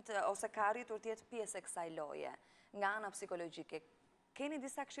ose ka arritur të jetë pjesë e kësaj loje, nga ana psikologjike? Keni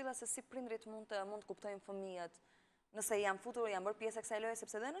disa këshilla se si prindrit mund të kuptojnë fëmijët nëse janë futur, janë bërë pjesë e kësaj loje,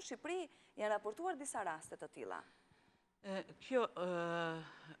 sepse edhe në Shqipëri janë raportuar disa raste të tilla. Kjo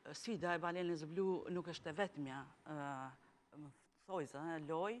sfida e balenës blu nuk është e vetmja thojza,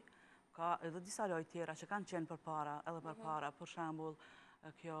 lojë, ka edhe disa lojë tjera që kanë qenë përpara, edhe përpara, për shembull,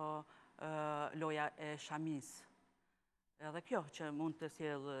 kjo loja e shamis. Edhe kjo që mund të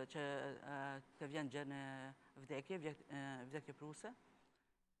sjellë që të vjen gjë në vdekje pruse.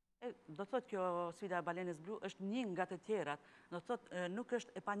 Do thotë kjo sfida e balenës blu është një nga të tjerat. Do thotë nuk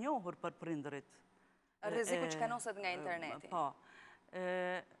është e panjohur për prindërit. Rreziku që kanoset nga interneti. Po.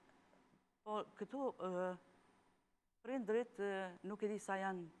 Po këtu prindërit nuk e di sa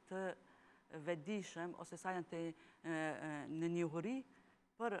janë të vetëdijshëm ose sa janë në njohuri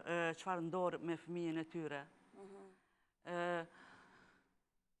për çfarë ndodh me fëmijën e tyre.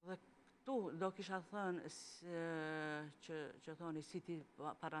 Dhe këtu do kisha thënë që thoni si ti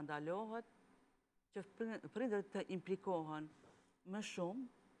parandalohet, që prindërit të implikohen më shumë.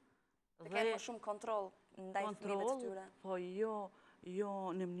 Të kenë më shumë kontroll ndaj fëmijëve të tyre. Po jo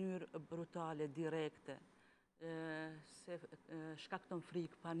në mënyrë brutale, direkte, se shkakton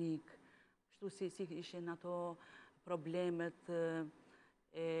frikë, panik, kështu si ishin ato problemet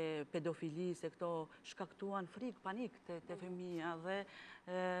e pedofilisë, këto shkaktuan frikë, panik të fëmija dhe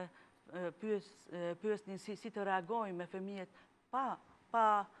pyesnin si të reagojnë me fëmijët pa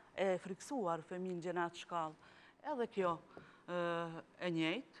e friksuar fëmijën gjë në atë shkallë. Edhe kjo e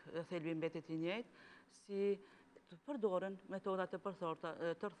njëjtë, thelbi mbetet i njëjtë, si të përdoren metodat të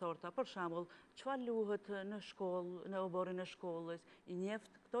tërthorta, për shembull, çfarë luhet në shkollë, në oborin e shkollës, i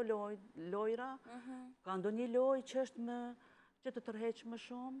njeft këto lojra, ka ndonjë lojë që është që të tërheq më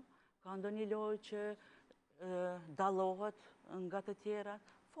shumë, ka ndonjë lojë që dallohet nga të tjera,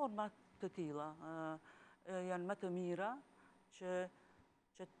 format të tilla janë më të mira që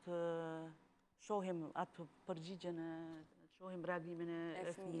të shohim atë përgjigjen e shohim reagimin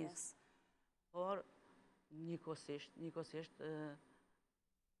e fëmijës. Por, njëkohësisht,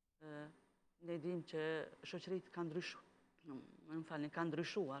 ne dim që shoqëritë kanë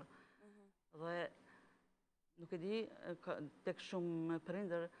ndryshuar. Dhe nuk e di, tek shumë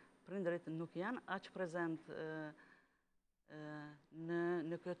prindërit nuk janë aq prezent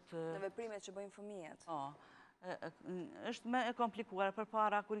në këtë... Në veprimet që bëjnë fëmijët. është me e komplikuar.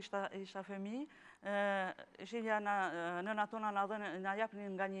 Përpara, kur isha fëmijë, shihja nëna tona na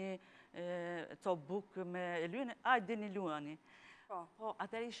japnin nga një copë bukë me lynë, ajde dini luani. Po,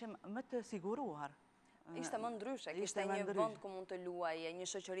 atëherë ishim më të siguruar. Ishte më ndryshe, kishte një vend ku mund të luaje, një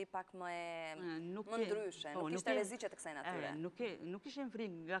shoqëri pak më ndryshe, nuk ishte rreziqe të kësaj natyre. Nuk ishim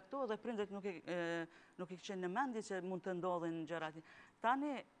frikë nga këto dhe prindërit nuk i kishin në mendje që mund të ndodhin gjërat.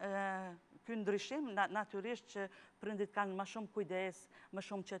 Tani, ky ndryshim, natyrisht që prindërit kanë më shumë kujdes, më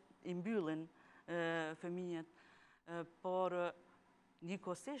shumë që i mbyllin fëmijët, por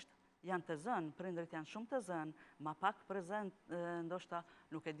njëkohësisht janë të zënë, prindërit janë shumë të zënë, ma pak prezent, ndoshta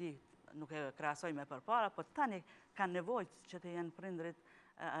nuk e di, nuk e krahasoj me përpara, po tani kanë nevojë që të jenë prindërit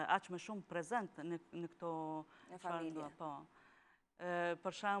aq më shumë prezent në këto familje.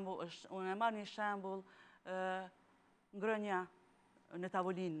 Për shembull, unë e marr një shembull, ngrënia në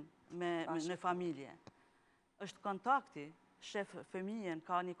tavolinë në familje. Është kontakti, shef fëmijën,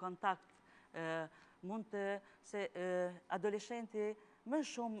 ka një kontakt, mund të se adoleshenti më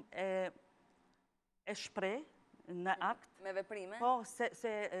shumë e shpreh në akt. Me veprime? Po, se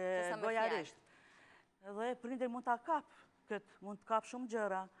gojarisht. Dhe prindër mund të kap mund të kap shumë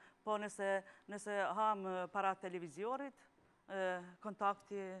gjëra, po nëse ham para televiziorit,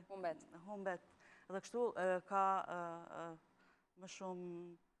 kontakti humbet. Dhe kështu ka më shumë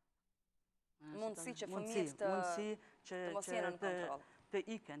mundësi që fëmijët të mos jenë në kontroll. Të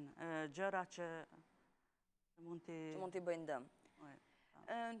iken gjëra që mund t'i bëjnë dëm.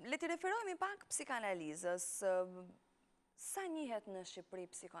 Le t'i referohemi pak psikanalizës. Sa njihet në Shqipëri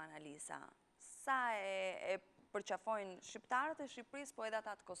psikoanaliza? Sa e përqafojnë shqiptarët e Shqipërisë, po edhe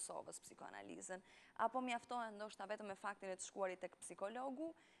ata të Kosovës psikoanalizën? Apo mjaftohen ndoshta vetëm me faktin e të shkuarit tek psikologu,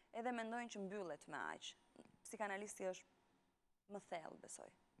 edhe mendojnë që mbyllet me aq? Psikanalisti është më thellë,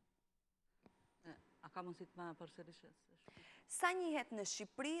 besoj. A ka mundësi të më përsërisësh? Sa njihet në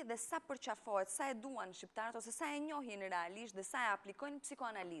Shqipëri dhe sa përqafohet, sa e duan shqiptarët, ose sa e njohin realisht dhe sa e aplikojnë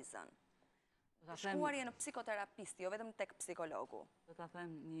psikoanalizën? Shkuarje në psikoterapist, jo vetëm tek psikologu. Do ta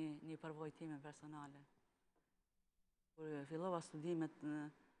them një përvojë time personale. Kur fillova studimet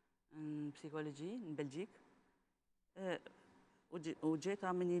në psikologji në Belgjik, u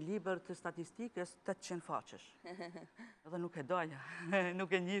gjeta me një libër të statistikës 800 faqesh. Edhe nuk e doja,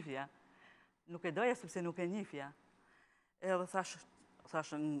 nuk e njihja. Nuk e doja sepse nuk e njihja. Edhe thash,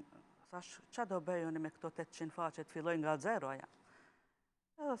 qa do bëj unë me këto 800 faqe, të filloj nga zeroja.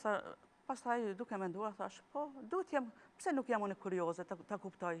 Edhe pastaj duke menduar, thash, po, pse nuk jam unë kurioze ta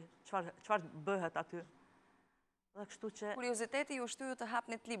kuptoj çfarë bëhet aty. Dhe kështu që... Kurioziteti ju shtyu të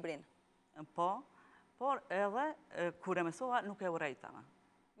hapnit librin? Po, por edhe kur e mësova nuk e urejta.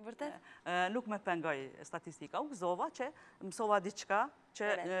 Vërtet? Nuk me pengoj statistika. U gëzova që mësova diçka që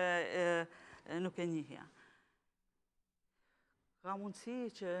nuk e njihja. Ka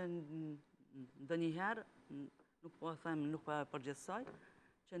mundësi që ndonjëherë, nuk po them, nuk po përgjithsoj,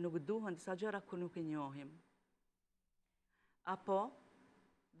 që nuk duhen disa gjëra kur nuk i njohim. Apo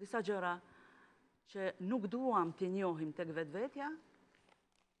disa gjëra që nuk duam të njohim tek vetvetja,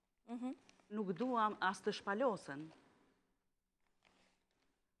 nuk duam as të shpalosen.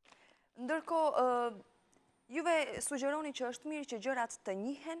 Ndërkohë, juve sugjeroni që është mirë që gjërat të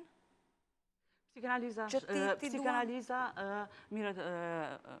njihen? Psikanaliza mirët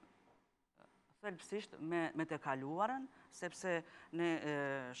thelbësisht me të kaluarën, sepse ne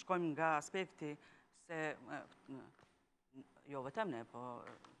shkojmë nga aspekti se, jo vetëm ne, po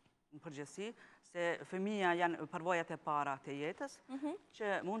në përgjithësi, se fëmija janë përvojat e para të jetës, që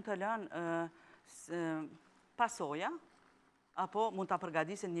mund të lënë pasoja, apo mund të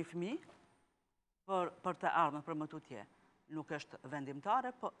përgatisin një fëmijë për të ardhmen, për më tutje. Nuk është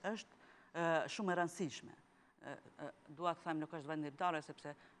vendimtare, po është shumë e rëndësishme. Dua të them nuk është vendimtare,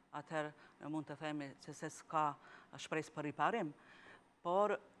 sepse atëherë mund të themi se s'ka shpresë për riparim,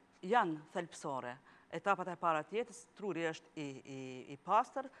 por janë thelbësore. Etapat e para të jetës, truri është i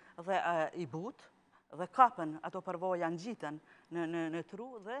pastër dhe i butë, dhe kapen ato përvoja ngjiten në tru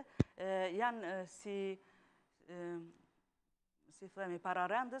dhe janë si themi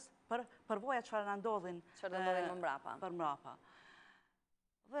pararendës për përvoja që në ndodhin për mbrapa.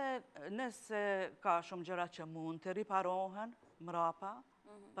 Dhe nëse ka shumë gjëra që mund të riparohen mrapa,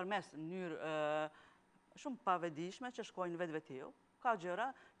 përmes mënyrë shumë pavedishme që shkojnë vetë vetiu. Ka gjëra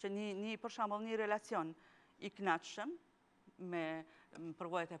që për shembull një relacion i kënaqshëm me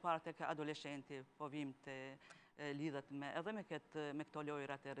përvojat e para tek adoleshenti, po vim të lidhet edhe me këto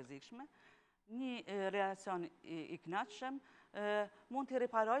lojrat e rrezikshme. Një relacion i kënaqshëm mund t'i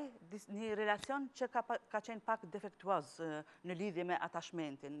riparoj një relacion që ka qenë pak defektuoz në lidhje me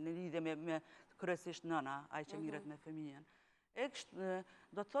atashmentin, në lidhje me kryesisht nëna, ai që mirret me fëmijën.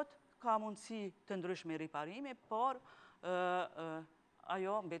 Do të thotë ka mundësi të ndryshme riparimi, por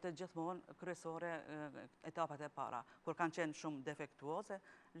ajo mbetet gjithmonë kryesore etapat e para. Kur kanë qenë shumë defektuoze,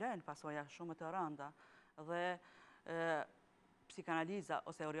 lënë pasoja shumë të rënda dhe psikanaliza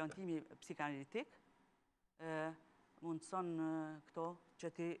ose orientimi psikanalitik mundëson këto që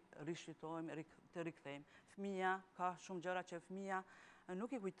ti rishqytojmë, të rikthejmë. Fëmija, ka shumë gjëra që fëmija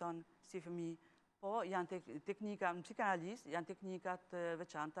nuk i kujton si fëmijë, po janë teknika, në psikanalizë janë teknikat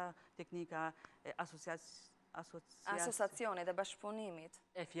veçanta, teknika e asociacionit e bashkëpunimit.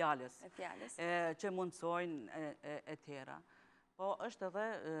 E fjalës. Që mundësojnë e tjera. Po është edhe,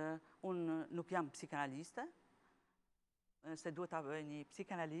 unë nuk jam psikanaliste, se duhet të bëj një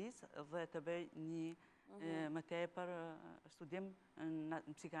psikanalizë dhe të bëj një më tepër studim në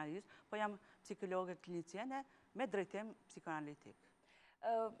psikanalizë, po jam psikologe kliniciene me drejtim psikoanalitik.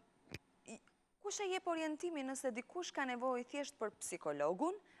 Kush e jep orientimin nëse dikush ka nevojë thjesht për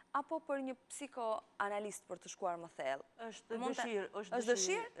psikologun, apo për një psikoanalist për të shkuar më thellë? Është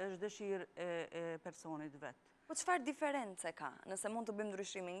dëshirë e personit vetë. Po çfarë diferencë ka nëse mund të bëjmë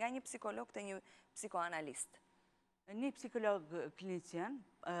ndryshimin nga një psikolog te një psikoanalist? Një psikolog klinicien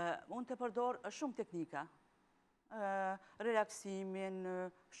mund të përdor shumë teknika. Relaksimin,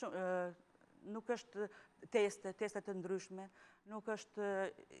 nuk është testet të ndryshme, nuk është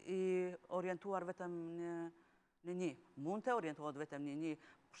i orientuar vetëm në një. Mund të orientuar vetëm në një,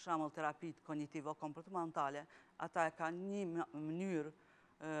 për shembull terapit kognitivo-komportamentale, ata e ka një mënyrë.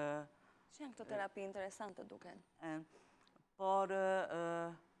 Që janë këto terapi interesante duken? Por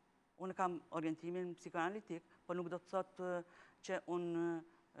unë kam orientimin psikoanalitik, por nuk do të thotë që unë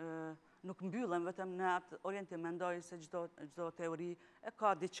nuk mbyllem vetëm në atë orientim, mendoj se çdo teori e ka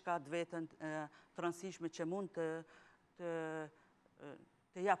diçka të vetën të rëndësishme që mund të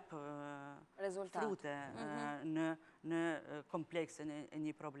jap frute në kompleksin e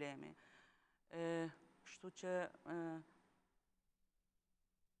një problemi. Kështu që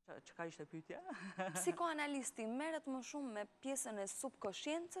ka ishte pyetja? Psikoanalisti merret më shumë me pjesën e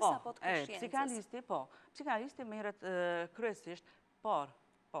subkonsciencës apo të konsciencës? Psikanalisti merret kryesisht, por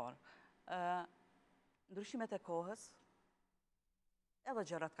ndryshimet e kohës, edhe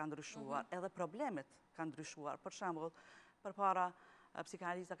gjërat kanë ndryshuar, edhe problemet kanë ndryshuar. Për shembull, përpara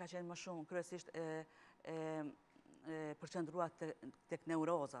psikanaliza ka qenë më shumë kryesisht përqendruar tek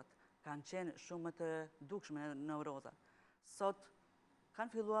neurozat, kanë qenë shumë më të dukshme neurozat. Sot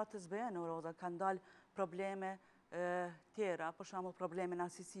kanë filluar të zbehen neurozat, kanë dalë probleme tjera, për shembull probleme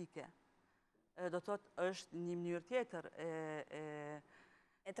narcisike. Do të thotë është një mënyrë tjetër e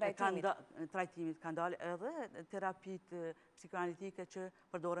trajtimit. Trajtimit kanë dalë edhe terapitë psikoanalitike që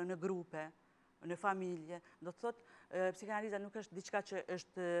përdoren në grupe, në familje. Do të thotë psikanaliza nuk është diçka që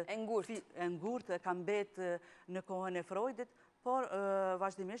është e ngurtë, ka mbetë në kohën e Freudit, por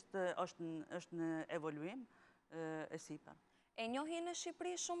vazhdimisht është në evoluim e sipër. E njohin në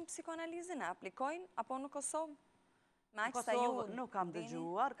Shqipëri shumë psikoanalizën, aplikojnë apo në Kosovë? Në Kosovë nuk kam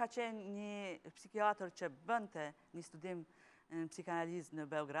dëgjuar, ka qenë një psikiatër që bënte një studim në psikanalizë në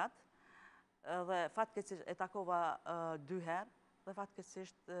Beograd, dhe fatkeqësisht e takova 2 herë, dhe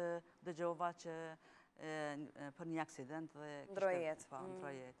fatkeqësisht dëgjova që për një aksident dhe ndrojet.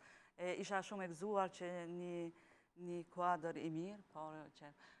 Isha shumë e gëzuar që një kuadër i mirë, por që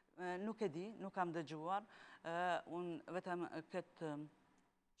nuk e di, nuk kam dëgjuar, unë vetëm këtë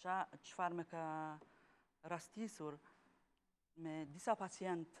çfarë më ka rastisur me disa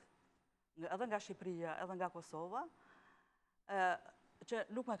pacientë edhe nga Shqipëria, edhe nga Kosova, që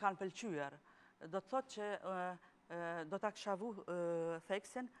nuk me kanë pëlqyer. Do të thotë që do ta kisha vu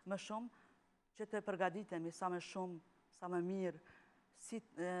theksin më shumë që të përgatitemi sa më shumë, sa më mirë,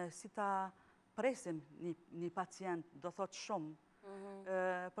 si ta presim një pacient, do thotë shumë.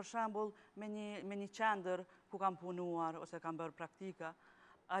 Për shembull, me një qendër ku kam punuar ose kam bërë praktika,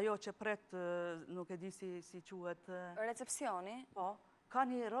 ajo që pret, nuk e di si quhet... Recepcioni? Po, ka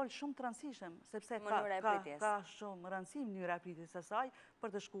një rol shumë të rëndësishëm, sepse ka shumë rëndësi mënyra e pritjes së saj për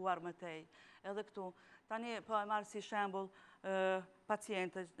të shkuar më tej. Edhe këtu, tani po e marr si shembull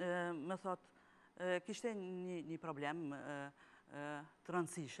pacientët më thotë kishte një problem të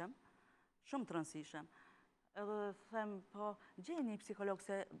rëndësishëm, shumë të rëndësishëm. edhe them, po, gjeni psikolog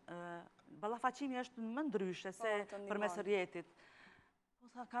se ballafaqimi është më ndryshe se përmes rrjetit.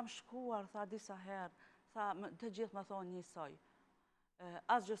 Po tha, kam shkuar, tha disa herë, tha, të gjithë më thonë njësoj.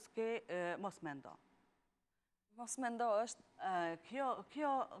 Asgjë s'ke, mos mendo. Mos mendo është...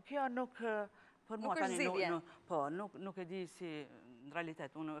 Kjo nuk... Nuk është zgjidhje. Po, nuk e di si në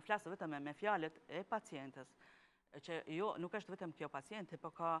realitet. Unë flasë vetëm me fjalët e pacientës, që jo, nuk është vetëm kjo paciente, po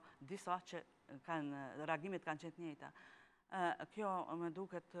ka disa që reagimit kanë qenë të njëjta. Kjo më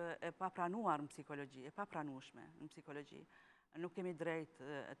duket e papranuar në psikologji, e papranueshme në psikologji. Nuk kemi drejt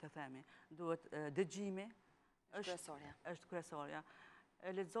të themi. Duhet dëgjimi është kryesorja.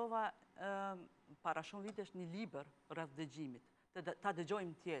 Lexova para shumë vitesh një libër rreth dëgjimit, ta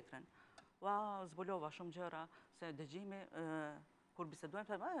dëgjojmë tjetrën. Zbulova shumë gjëra se dëgjimi, kur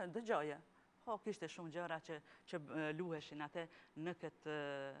bisedojmë, dëgjoje. Po, kishte shumë gjëra që luheshin atë në këtë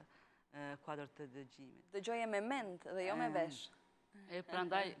kuadër të dëgjimit. Dëgjoje me mend dhe jo me vesh.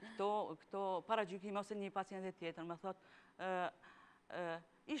 Prandaj, këto paragjykime ose një paciente tjetër më thot,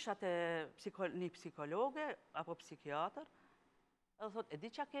 isha te një psikologe apo psikiatër, edhe thot, e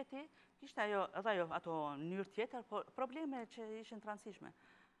di qa keti, kishte edhe ajo ato mënyrë tjetër, por probleme që ishin të rëndësishme.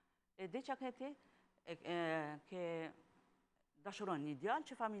 E di qa keti, ke dashuron një djalë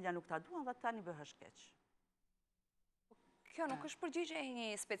që familja nuk ta duan dhe tani bëhesh keq. Kjo nuk është përgjigje e një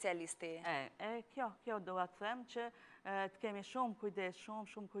specialisti. Kjo do të them që të kemi shumë kujdes,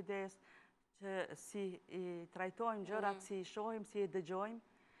 shumë kujdes që si i trajtojmë gjërat, si i shohim, si i dëgjojmë,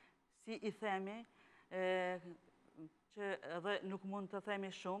 si i themi, që edhe nuk mund të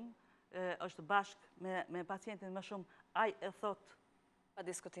themi shumë, është bashk me pacientin më shumë, ai e thot pa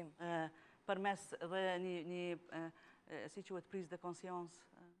diskutim. Përmes dhe një, si quhet, prise de conscience,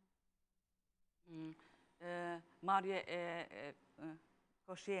 marrje e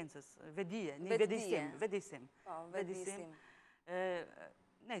koshiencës, vedije, një vedisim. Vedisim.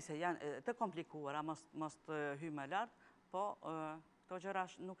 Nejse, janë të komplikuara, mos të hyjmë më lart, po këto gjëra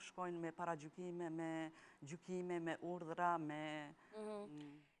nuk shkojnë me paragjykime, me gjykime, me urdhra, me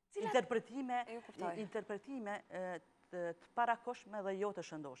interpretime të parakoshme dhe jo të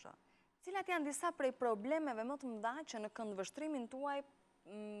shëndosha. Cilat janë disa prej problemeve më të mëdha që në këndvështrimin tuaj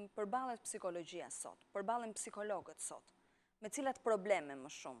përballet psikologjia sot, përballen psikologët sot? Me cilat probleme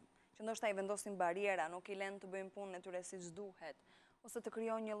më shumë? Që ndoshta i vendosin bariera, nuk i lënë të bëjnë punën e tyre siç duhet, ose të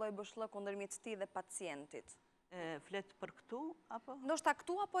krijojnë një lloj bëshllëku ndërmjet tij dhe pacientit. Flet për këtu apo? Ndoshta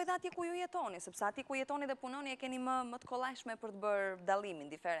këtu apo edhe atje ku ju jetoni, sepse atje ku jetoni dhe punoni e keni më të kollajshme për të bërë dallimin,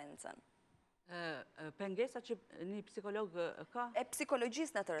 diferencën. Pengesa që një psikolog ka? E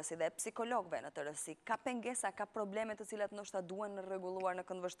psikologjisë në të rësi dhe e psikologëve në të rësi, ka pengesa, ka probleme të cilat ndoshta duhen rregulluar në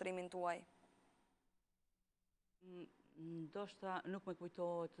këndvështrimin tuaj? Ndoshta nuk më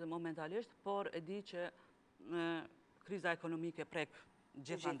kujtohet momentalisht, por e di që kriza ekonomike prek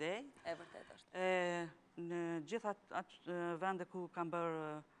gjithandej. E vërtet është. Në gjitha atë vende ku kam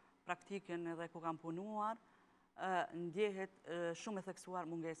bërë praktikën edhe ku kam punuar, ndjehet shumë e theksuar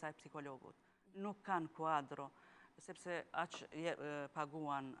mungesa e psikologut. Nuk kanë kuadro, sepse aq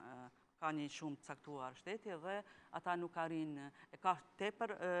paguan, ka një shumë caktuar shteti dhe ata nuk arrin, ka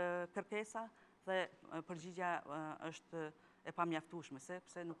tepër kërkesa dhe përgjigja është e pamjaftueshme,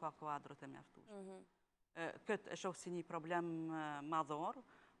 sepse nuk ka kuadro të mjaftueshme. Këtë e shoh si një problem madhor,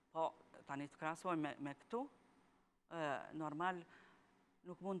 po tani të krahasoj me këtu, normal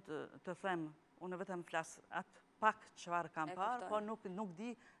nuk mund të them, unë vetëm flas atë pak çfarë kam parë, po nuk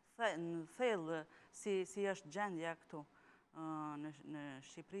di në thellë si është gjendja këtu në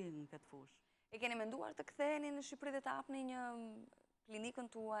Shqipëri në këtë fushë. E keni menduar të ktheheni në Shqipëri dhe të hapni një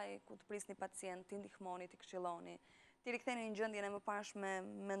klinikën tuaj ku të prisni pacient, t'i ndihmoni, t'i këshilloni, t'i riktheni në gjendjen e mëparshme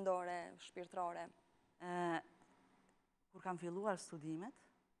mendore, shpirtërore? Kur kam filluar studimet,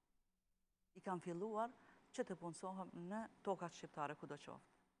 i kam filluar që të punësohem në tokat shqiptare kudo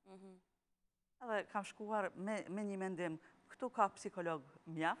qoftë. Edhe kam shkuar me një mendim, këtu ka psikolog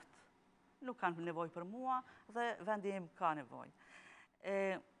mjaft, nuk kanë nevojë për mua dhe vendi im ka nevojë.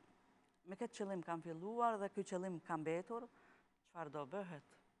 Me këtë qëllim kam filluar dhe ky qëllim ka mbetur, çfarë do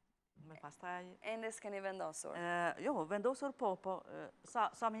bëhet? Me pastaj... Ende s'keni vendosur? Jo, vendosur po,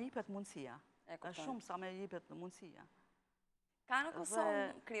 sa me jipet mundësia. Shumë sa me jipet mundësia. Ka në Kosovë,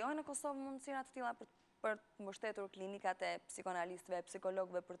 krijojnë në Kosovë mundësira të tilla për të mbështetur klinikat e psikanalistëve,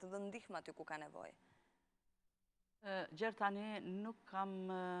 psikologëve për të dhënë ndihmë aty ku ka nevojë? Gjerë tani nuk kam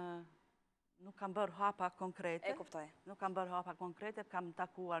bërë hapa konkrete. E kuptoj. Nuk kam bërë hapa konkrete, kam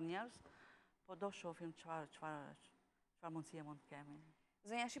takuar njerëz, po do shohim çfarë mundësie mund të kemi.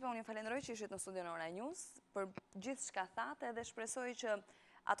 Zonja Shipa, unë ju falenderoj që ishit në studion Ora News, për gjithë çka thatë edhe shpresoj që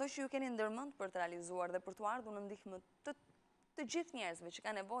ato që ju keni ndërmend për të realizuar dhe për të ardhur në ndihmë të gjithë njerëzve që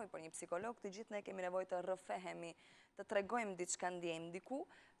ka nevojë për një psikolog, të gjithë ne kemi nevojë të rrëfehemi, të tregojmë diçka ndjejmë diku,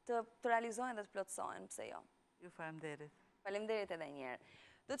 të realizohen dhe të plotësohen, pse jo. Ju faleminderit. Faleminderit edhe një herë.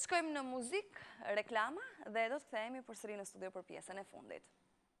 Do të shkojmë në muzikë, reklama dhe do të kthehemi përsëri në studio për pjesën e fundit.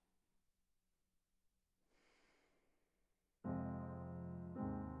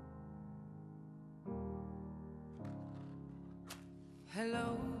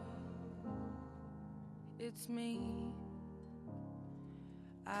 Hello, it's me.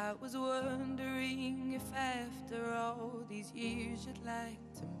 I was wondering if after all these years you'd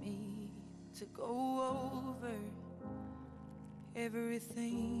like to meet to go over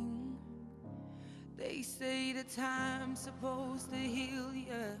everything. They say the time's supposed to heal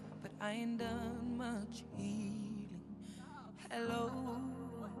ya, but I ain't done much healing. Hello,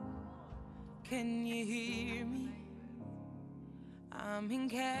 can you hear me? I'm in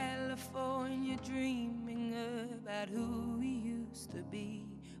California dreaming about who we used to be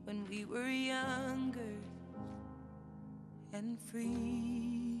when we were younger and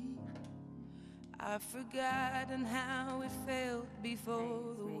free. I've forgotten how it felt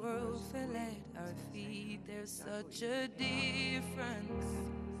before the world fell at our feet. There's such a difference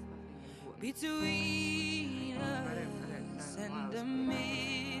between us and a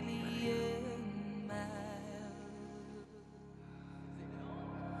million miles.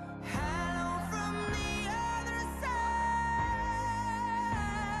 Hello from the other side.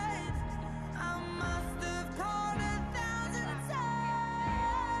 I must have called 1,000 times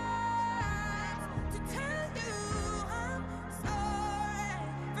to tell you I'm sorry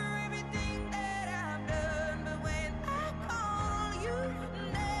for everything that I've done. But when I call, you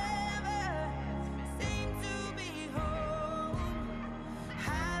never seem to be home.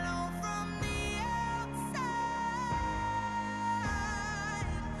 Hello from the outside.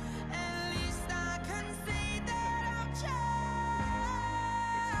 At least I can say that I've tried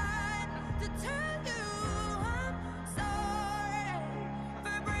to tell you I'm sorry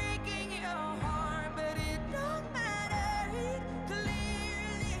for breaking your heart, but it don't matter. It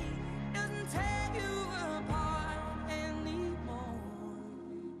clearly doesn't tear you apart anymore.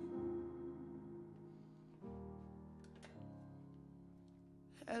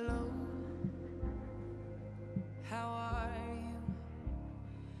 Hello, how are you?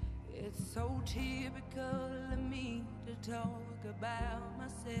 It's so typical of me to talk about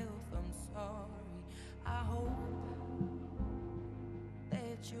myself. I'm sorry. I hope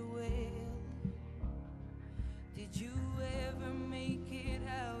that you're well. Did you ever make it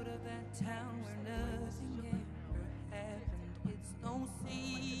out of that town where nothing ever happened? It's no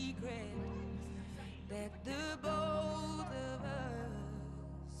secret that the both of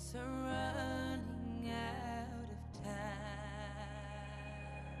us are running out of time.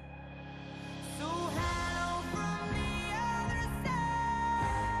 So hello from the other side.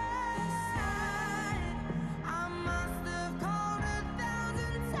 I must have called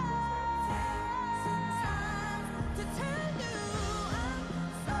 1,000 times to tell you I'm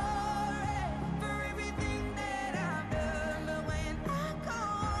sorry for everything that I've done. But when I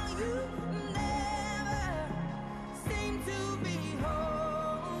call,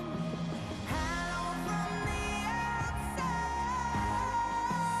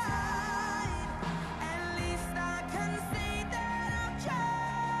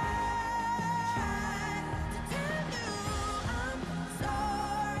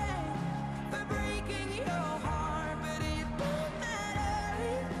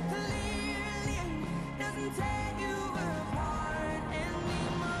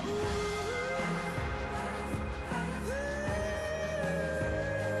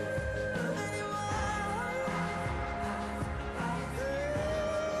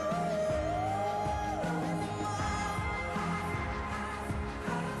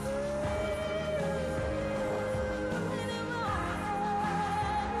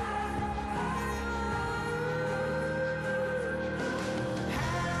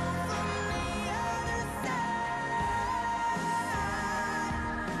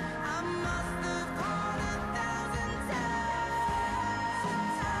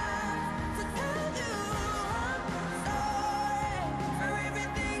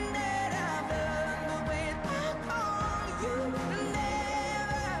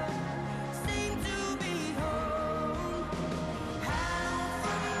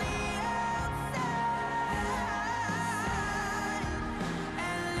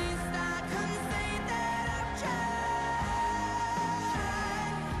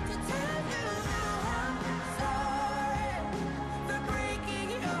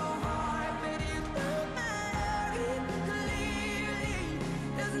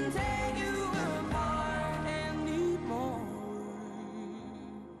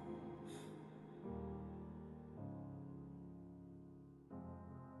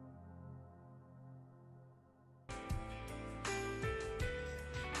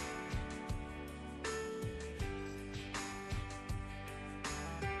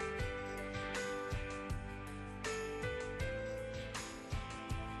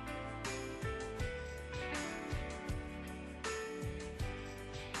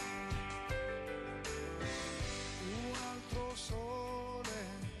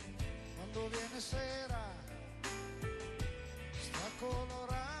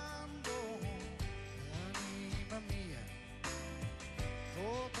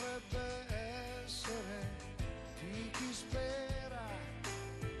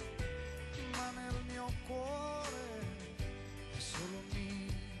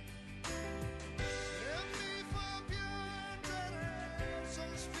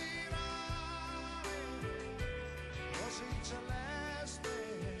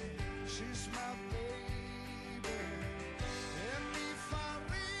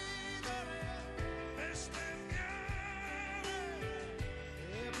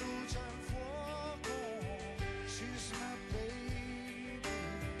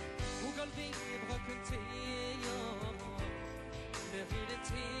 vivre que t'es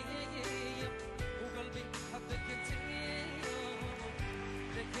لغيرتي وقلبي حبك انتي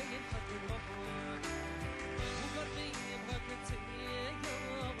لكي ينحط الوفاء وقلبي يبغاك انتي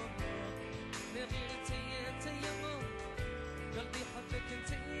لغيرتي انتي قلبي حبك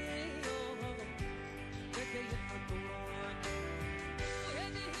انتي لكي ينحط الوفاء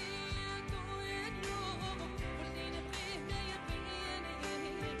وهذه هي الدنيا واللي نبغيه ما يبغيني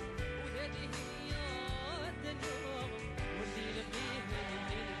وهذه هي الدنيا واللي نبغيه ما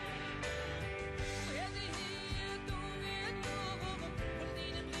يبغيني وهذه هي الدنيا واللي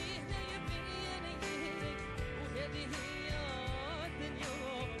نبغيه ما يبغيني وهذه هي الدنيا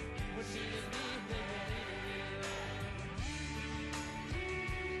واللي نبغيه ما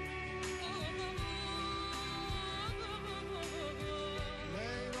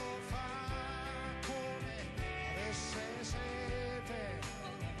Lei lo fa come avesse sete.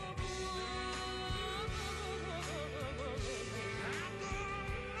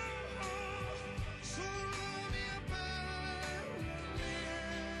 Sulla mia pelle neve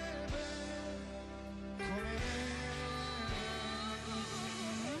come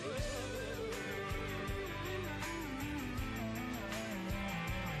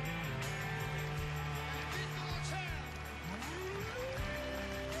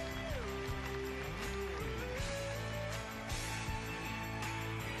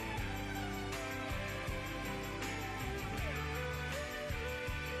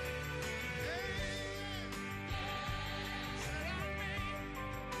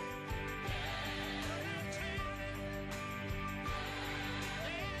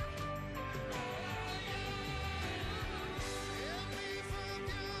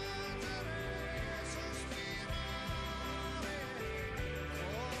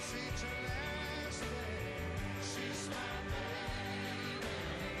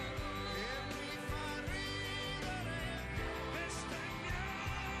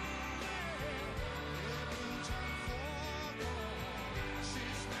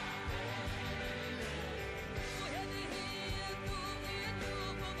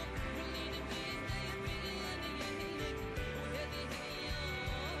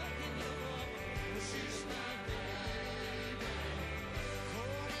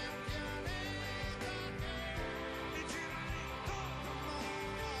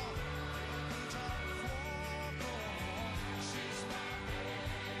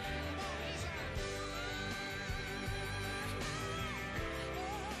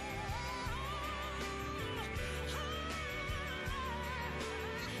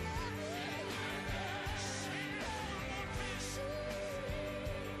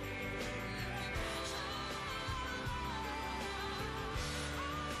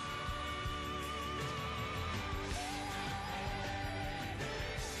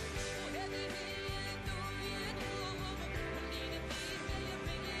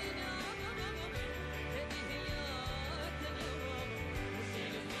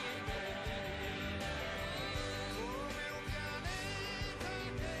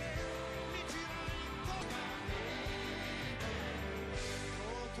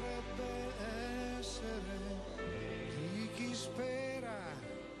spera,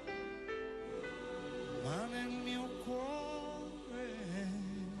 ma nel mio cuore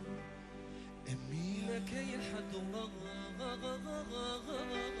è mia. لكي ينحط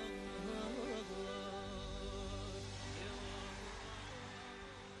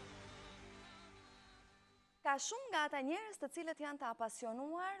Ka shumë nga ata njerëz të cilët janë të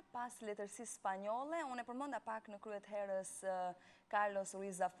apasionuar pas letërsisë spanjolle. Unë e përmenda pak në kryet herës Carlos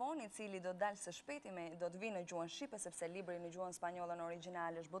Ruiz Zafón, I cili do të dalë së shpejti do të vinë në gjuhën shqipe sepse libri në gjuhën spanjolle në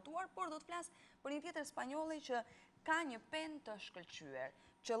origjinal është botuar, por do të flas për një tjetër spanjolli që ka një pen të shkëlqyer.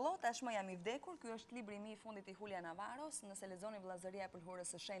 Qello tashmë jam I vdekur, ky është libri mi I fundit I Julia Navarros. Nëse lexoni Vllazëria e Pëlhurës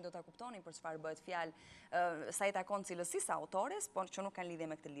së Shenjtë do ta kuptoni për çfarë bëhet fjalë sa I takon cilësisë së autores, por që nuk kanë lidhje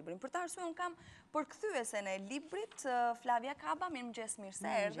me këtë librin. Për të arsye un kam përkthyesen e librit Flavia Kaba, mirëmëngjes, mirë se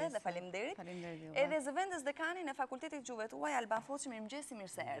erdhe dhe faleminderit. Edhe zëvendës dekanin e Fakultetit Gjuhëve të Huaja Alban Foçi, mirëmëngjes,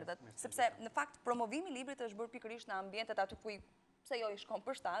 mirë se erdhët. Sepse në fakt promovimi I librit është bërë pikërisht në ambientet aty ku pse jo I shkon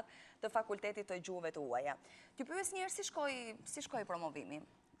për shtat të Fakultetit të Gjuhëve të Huaja. Ti pyes njerëz si shkoi promovimi?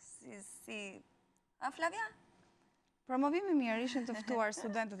 A Flavia? Promovimi mirë, ishin të ftuar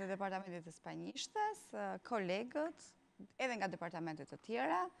studentët e departamentit të spanjishtes, kolegët, edhe nga departamentet të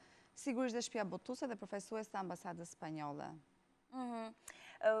tjera, sigurisht dhe shtëpia botuese dhe profesues të ambasadës spanjolle.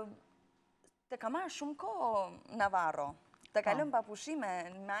 Të ka marrë shumë kohë Navarro. Të ka lënë pa pushime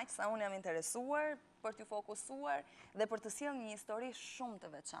me aq sa unë jam interesuar për t'ju fokusuar dhe për të sjellë një histori shumë të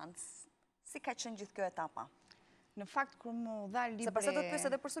veçantë. Si ka qenë gjithë kjo etapa? Në fakt, kur më dha libri... Se pastaj do të pyes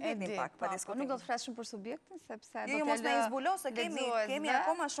edhe për subjektin pak, pa diskutim. Nuk do të flas shumë për subjektin, sepse do Jo, mos me zbulo se kemi lexuesve.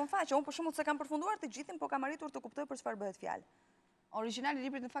 akoma shumë faqe. Unë për shembull se kam përfunduar të gjithin, po kam arritur të kuptoj për çfarë bëhet fjalë. Origjinali i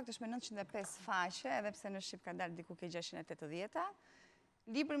librit në fakt është me 905 faqe, edhe pse në shqip ka dalë diku ke 680-a.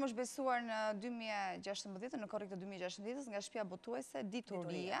 Libri më është besuar në 2016, në korrik të 2016 nga shtëpia botuese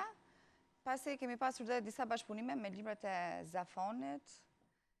Dituria. Pasi kemi pasur dhe disa bashkëpunime me librat e Zafonit.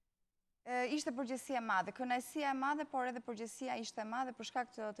 Ishte përgjegjësia e madhe, kënaqësia e madhe, por edhe përgjegjësia ishte e madhe për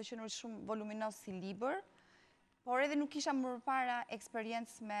shkak të qenurit shumë voluminos si libër, por edhe nuk kisha më përpara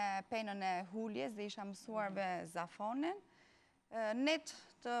eksperiencë me penën e huljes dhe isha mësuar me Zafonin. Net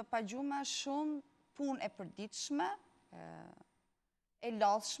të pagjuma shumë, punë e përditshme, e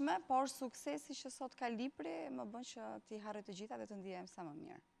lodhshme, por suksesi që sot ka libri më bën që t'i harroj të gjitha dhe të ndihem sa më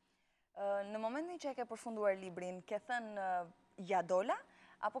mirë. Në momentin që e ke përfunduar librin, ke thënë ja dola,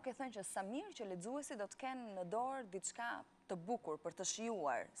 apo ke thënë që sa mirë që lexuesi do të kenë në dorë diçka të bukur për të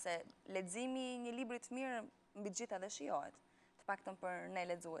shijuar, se leximi i një libri të mirë mbi të gjitha dhe shijohet, të paktën për ne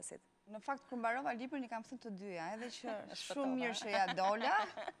lexuesit. Në fakt, kur mbarova librin, i kam thënë të dyja, edhe që shumë mirë që ja dola,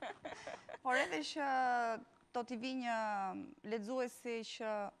 por edhe që do t'i vi një lexuesi që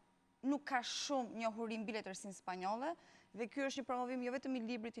nuk ka shumë njohuri mbi letërsinë spanjolle, dhe ky është një promovim jo vetëm i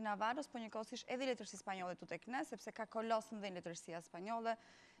librit i Navarros, po njëkohësisht edhe letërsia spanjolle tu tek ne, sepse ka kolos në dhënë letërsia spanjolle,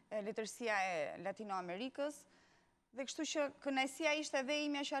 letërsia e Latinoamerikës. Dhe kështu që kënaqësia ishte edhe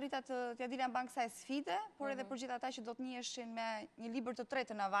imja që arrita t'ja dilja në bank kësaj sfide, por edhe për gjithë ata që do të njiheshin me një libër të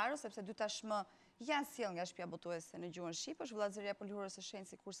tretë të Navarros, sepse dy tashmë janë sjell nga shtëpia botuese në gjuhën shqipe, është vëllazëria Polhurës së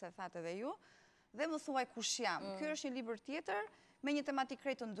Shenjtë, sikurse e thatë edhe ju, dhe më thuaj kush jam. Ky është një libër tjetër me një tematikë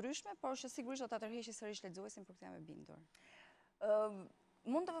krejt të ndryshme, por që sigurisht do ta tërheqë sërish lexuesin, për këtë jam e bindur.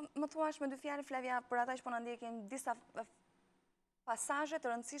 Mund të më thuash me dy fjalë, Flavia, për ata që po na ndjekin, disa pasazhe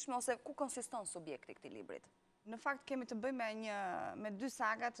të rëndësishme ose ku konsiston subjekti i këtij librit? Në fakt kemi të bëjmë me dy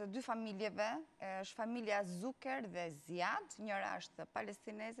saga të dy familjeve, është familja Zuker dhe Ziad, njëra është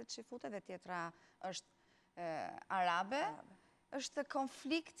palestineze çifute dhe tjetra është arabe. Është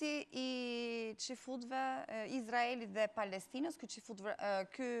konflikti i çifutëve Izraelit dhe Palestinës, ky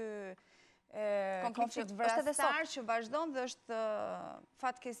konflikt vrastar që vazhdon dhe është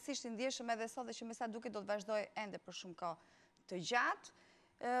fatkeqësisht i ndjeshëm edhe sot dhe që me sa duket do të vazhdojë ende për shumë kohë të gjatë.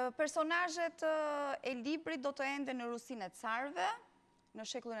 Personazhet e librit do të enden në Rusinë e carëve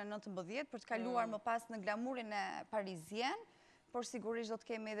në shekullin e 19 për të kaluar më pas në glamurin e parizien, por sigurisht do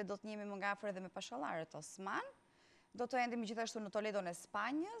të kemi edhe do të njihemi më nga afër edhe me pashallarët osman. Do të endemi gjithashtu në Toledon e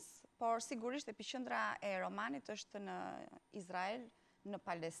Spanjës, por sigurisht epiqendra e romanit është në Izrael, në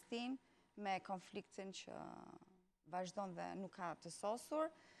Palestinë, me konfliktin që vazhdon dhe nuk ka të sosur.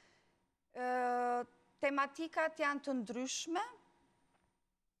 Tematikat janë të ndryshme.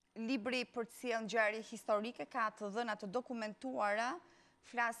 Libri përcjell ngjarje historike, ka të dhëna të dokumentuara,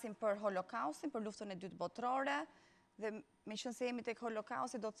 flasim për Holokaustin, për luftën e dytë botërore, dhe me qënë se jemi tek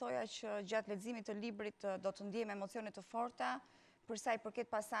Holokausti, do të thoja që gjatë leximit të librit do të ndjejmë emocione të forta për sa i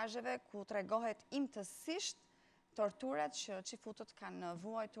përket pasazheve ku tregohet imtësisht torturat që çifutët kanë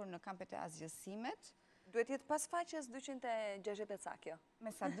vuajtur në kampet e asgjësimit. Duhet jetë pas faqes 260 ca kjo.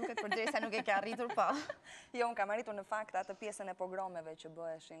 Me sa duket përderisa nuk e ka arritur, po. Jo, unë kam arritur në fakt atë pjesën e pogromeve që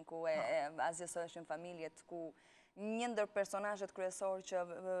bëheshin, ku asgjësoheshin familjet, ku një ndër personazhet kryesor që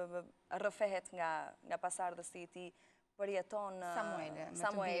rrëfehet nga pasardhësi i tij përjeton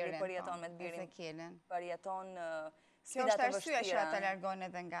Samueli, përjeton me të birin, përjeton Kjo është arsyeja që ata largojnë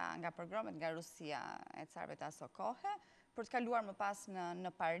edhe nga programet nga Rusia e carëve të aso kohe, për të kaluar më pas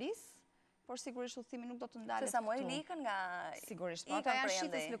në Paris, por sigurisht udhëtimi nuk do të ndalet këtu. Se Samueli ikën nga... Sigurisht, po, ata janë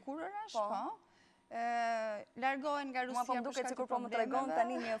shitës lëkurërash, po. Largohen nga Rusia për shkak të problemeve. Sikur po më tregon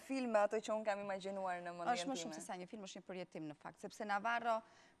tani një film ato që unë kam imagjinuar në mendjen time. Është më shumë se sa një film, është një përjetim në fakt, sepse Navarro,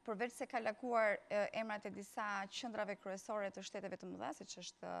 përveç se ka lakuar emrat e disa qendrave kryesore të shteteve të mëdha, siç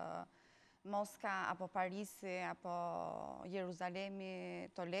është Moska, apo Parisi, apo Jeruzalemi,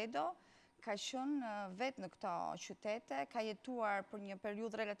 Toledo, ka qenë vetë në këto qytete, ka jetuar për një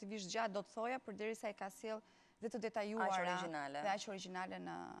periudhë relativisht gjatë, do të thoja, përderisa e ka sjell dhe të detajuara dhe aq origjinale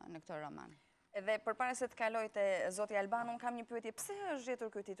në këtë roman. Edhe përpara se të kaloj te zoti Alban, unë kam një pyetje, pse është gjetur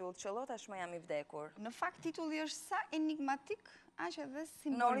ky titull Qello tashmë jam i vdekur? Në fakt titulli është sa enigmatik, aq edhe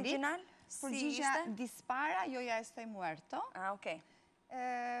simbolik. Në origjinal? Përgjigja dispara, jo ja estoy muerto. Okej.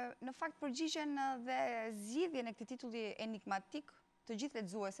 Në fakt përgjigjen dhe zgjidhjen e këtij titulli enigmatik të gjithë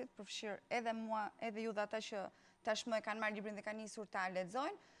lexuesit, përfshir edhe mua, edhe ju dhe ata që tashmë e kanë marrë librin dhe kanë nisur ta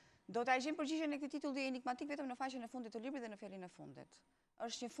lexojnë, do ta gjejnë përgjigjen e këtij titulli enigmatik vetëm në faqen e fundit të librit dhe në fjalën e fundit.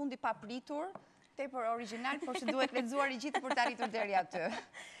 Është një fund i papritur tepër origjinal, por që duhet lexuar i gjithë për të arritur deri aty.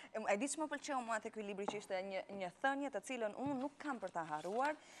 E di që më pëlqeu mua te ky libri që ishte një thënie të cilën unë nuk kam për ta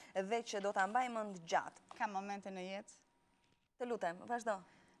harruar dhe që do ta mbaj mend gjatë. Ka momente në jetë Të lutem, vazhdo.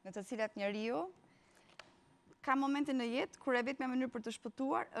 në të cilat njeriu ka momente në jetë kur e vetmja mënyrë për të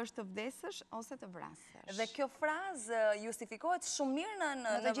shpëtuar është të vdesësh ose të vrasësh. Dhe kjo frazë justifikohet shumë mirë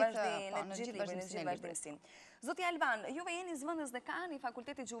në gjithë vazhdimsinë. Zoti Alban, juve jeni zëvendës dekan i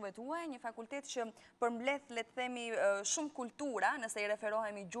fakultetit gjuhëve tuaj, një fakultet që përmbledh, le të themi, shumë kultura, nëse i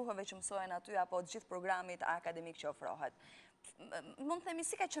referohemi gjuhëve që mësohen aty apo të gjithë programit akademik që ofrohet. Mund të themi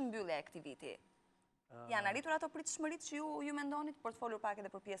si ka qenë mbyllja e këtij viti? Janë arritur ato pritshmëritë që ju mendonit për të folur pak edhe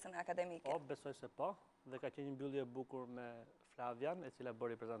për pjesën akademike? Po, besoj se po, dhe ka qenë një mbyllje e bukur me Flavian, e cila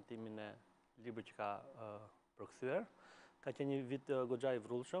bëri prezantimin e librit që ka përkthyer. Ka qenë një vit goxha i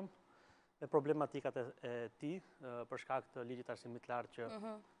vrullshëm, me problematikat e tij, për shkak të ligjit arsimit të lartë që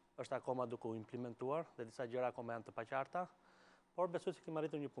është akoma duke u implementuar dhe disa gjëra akoma janë të paqarta, por besoj se kemi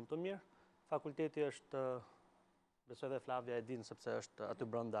arritur një punë të mirë. Fakulteti është, besoj dhe Flavia e din sepse është aty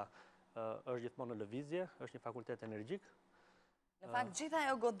brenda, është gjithmonë në lëvizje, është një fakultet energjik. Në fakt, gjitha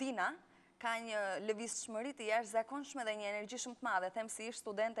ajo godina ka një lëvizshmëri të jashtëzakonshme dhe një energji shumë të madhe, them si ish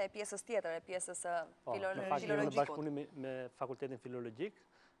studente e pjesës tjetër, e pjesës filologjikut. Në bashkëpunim me fakultetin filologjik,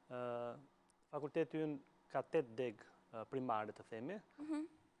 fakulteti ynë ka 8 deg primare të themi,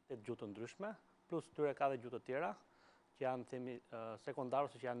 8 gjuhë të ndryshme, plus tyre ka dhe gjuhë të tjera, që janë themi sekondar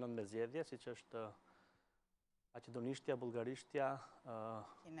ose që janë nën me zgjedhje, siç është maqedonishtja, bullgarishtja,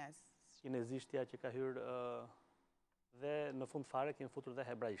 kinezishtja që ka hyrë dhe në fund fare kemi futur dhe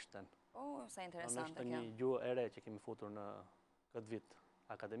hebraishten. Sa interesante kjo. Është një gjuhë e re që kemi futur në këtë vit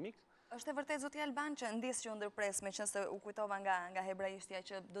akademik. Është e vërtet, zoti Alban, që ndjes që u ndërpres, meqense u kujtova nga hebraishtja,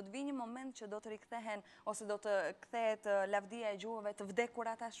 që do të vi një moment që do të rikthehen ose do të kthehet lavdia e gjuhëve të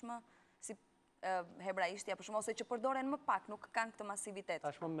vdekura tashmë, si hebraishtja për shkak ose që përdoren më pak, nuk kanë këtë masivitet.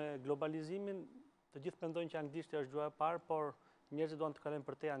 Tashmë me globalizimin, të gjithë mendojnë që anglishtja është gjuha e parë, por njerëzit duan të kalojnë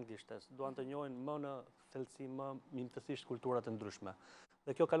përtej anglishtes, duan të njohin më në thelësi, më mimëtësisht kulturat e ndryshme.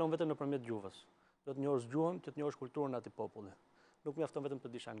 Dhe kjo kalon vetëm nëpërmjet gjuhës. Do të njohësh gjuhën, që të njohësh kulturën e atij populli. Nuk mjafton vetëm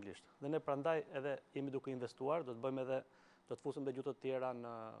të dish anglisht. Dhe ne prandaj edhe jemi duke investuar, do të bëjmë edhe, do të fusim dhe gjuhë të tjera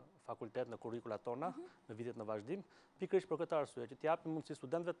në fakultet, në kurrikulat tona, në vitet në vazhdim, pikërisht për këtë arsye, që t'japim mundësi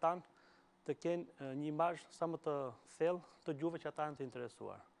studentëve tanë të kenë një imazh sa më të thellë të gjuhëve që ata janë të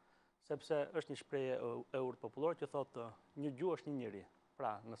interesuar. Sepse është një shprehje e urtë popullore që thotë një gjuhë është një njeri.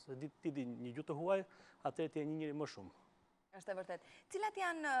 Pra, nëse ti di një gjuhë të huaj, atëherë ti je një njeri më shumë. Është e vërtet. Cilat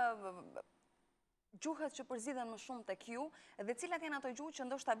janë gjuhët që përzidhen më shumë tek ju dhe cilat janë ato gjuhë që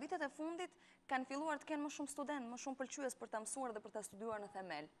ndoshta vitet e fundit kanë filluar të kenë më shumë student, më shumë pëlqyes për ta mësuar dhe për ta studiuar në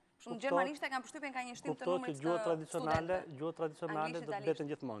themel? Për shembull, gjermanishte kanë përshtypjen ka një shtim të numrit të studentëve. Gjuhët tradicionale do të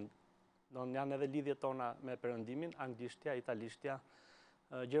mbeten gjithmonë. Janë edhe lidhjet tona me perëndimin, anglishtja, italishtja,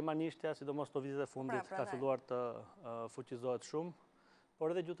 gjermanishtja, sidomos këto vitet e fundit ka filluar të fuqizohet shumë,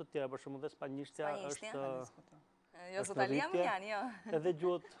 por edhe gjuhët të tjera, për shembull dhe spanjishtja është jo sot italian janë, jo. Edhe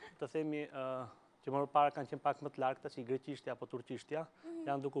gjuhët, të themi, që më parë kanë qenë pak më të largëta, si greqishtja apo turqishtja,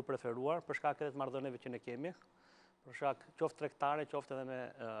 janë duke u preferuar, për shkak edhe të marrëdhënieve që ne kemi, për shkak qoftë tregtare, qoftë edhe me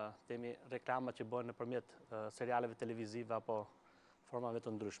themi reklama që bëhen nëpërmjet serialeve televizive apo formave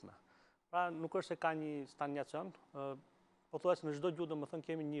të ndryshme. Pra nuk është se ka një stagnacion, pothuajse në çdo gjuhë domethënë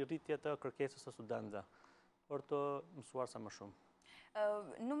kemi një rritje të kërkesës së studentëve për të mësuar sa më shumë.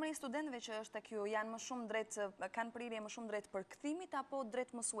 Numri i studentëve që është tek ju janë më shumë drejt, kanë prirje më shumë drejt përkthimit apo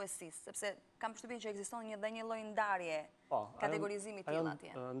drejt mësuesisë, sepse kam përshtypjen që ekziston një lloj ndarje, kategorizimi të tillë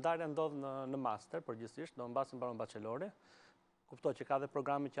atje. Ndarja ndodh në master përgjithsisht, do mbasi mbaron bachelori. Kuptoj që ka dhe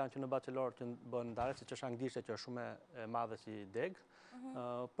programe që janë që në bachelor që bën ndarje, siç është anglishtja që është shumë e madhe si deg.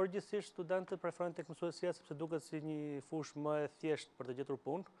 Përgjithsisht studentët preferojnë tek mësuesia sepse duket si një fushë më e thjeshtë për të gjetur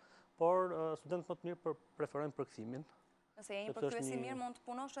punë, por studentët më të mirë preferojnë përkthimin. Nëse je një përkthyes i mirë, mund të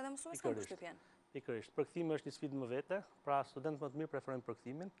punosh edhe mësues kam përshtypjen. Pikërisht. Përkthimi është një sfidë më vete, pra studentët më të mirë preferojnë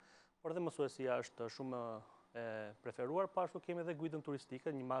përkthimin, por edhe mësuesia është shumë e preferuar, po ashtu kemi edhe guidën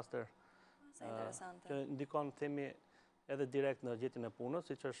turistike, një master që ndikon themi edhe direkt në gjetjen e punës,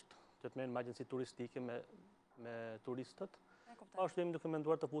 siç është që të merren me agjenci turistike me turistët. Po ashtu jemi duke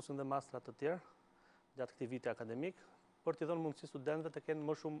menduar të fusim dhe mastra të tjerë gjatë këtij viti akademik, për t'i dhënë mundësi studentëve të kenë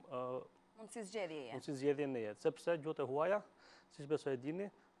më shumë mundësi zgjedhje në jetë, sepse gjuhët e huaja, siç besoj e dini,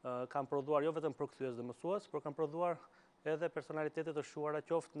 kanë prodhuar jo vetëm përkthyes dhe mësues, por kanë prodhuar edhe personalitete të shuara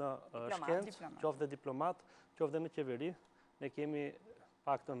qoftë në shkencë, qoftë dhe diplomat, qoftë dhe në qeveri. Ne kemi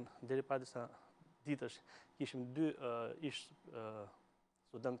paktën deri para disa ditësh kishim 2 ish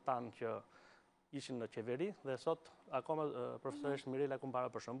student tanë që ishin në qeveri dhe sot akoma profesoresh Mirela Kumbara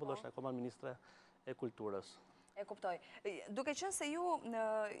për shembull është akoma ministre e kulturës. E kuptoj. Duke qenë se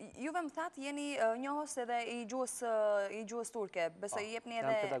juve më thatë jeni njohës edhe i gjuhës turke, besoj jepni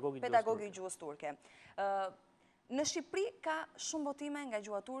edhe pedagogi i gjuhës turke. Në Shqipëri ka shumë botime nga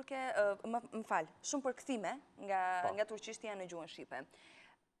gjuha turke, më falë, shumë përkthime nga turqishtja në gjuhën shqipe.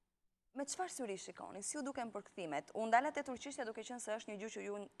 Me çfarë syri shikoni? Si ju duken përkthimet? U ndalet e turqishtja duke qenë se është një gjuhë që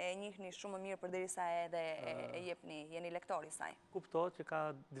ju e njihni shumë më mirë përderisa edhe e jeni lektori i saj. Kuptohet që ka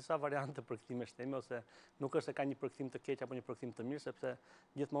disa variante përkthimesh themi ose nuk është se ka një përkthim të keq apo një përkthim të mirë, sepse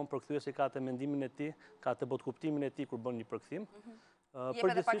gjithmonë përkthyesi ka të mendimin e tij, ka të botkuptimin e tij kur bën një përkthim.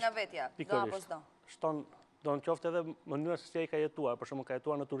 Jep edhe pak nga vetja, do apo s'do. Shton do në qoftë edhe mënyra se si ai ka jetuar, për shembull ka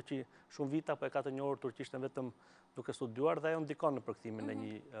jetuar në Turqi shumë vite apo e ka të njohur turqishtën vetëm duke studiuar dhe ajo ndikon në përkthimin e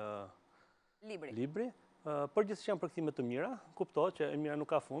një libri. Përgjithsisht janë përkthime të mira, kuptohet që e mira nuk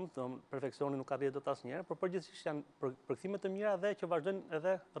ka fund, perfeksioni nuk arrihet dot asnjëherë, por përgjithsisht janë përkthime të mira dhe që vazhdojnë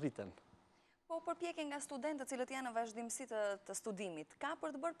edhe rriten. Po përpjekje nga studentët cilët janë në vazhdimsi të studimit, ka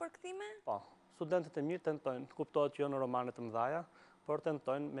për të bërë përkthime? Po, studentët e mirë tentojnë, kuptohet që jo në romane të mëdha, por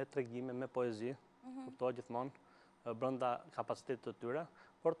tentojnë me tregime, me poezi, kuptohet gjithmonë brenda kapacitetit të tyre,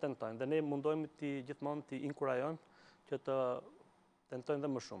 por tentojnë dhe ne mundohemi gjithmonë t'i inkurajojmë që të tentojnë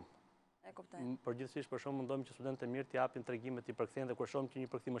dhe më shumë. Përgjithsisht për shumë mundohemi që studentët e mirë t'i japin tregimet, t'i përkthejnë dhe kur shohim që një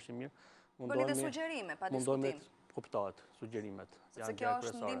përkthim është i mirë, mundohemi dhe sugjerime pa diskutim. Kuptohet, sugjerimet. Sepse kjo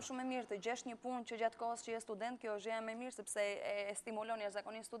është ndihmë shumë e mirë të gjesh një punë që gjatë kohës që je student, kjo është gjëja më e mirë sepse e stimulon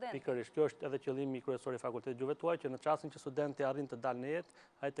jashtëzakonisht studentin. Pikërisht, kjo është edhe qëllimi kryesor i Fakultetit Gjuhëve tuaj që në çastin që studenti arrin të dalë në jetë,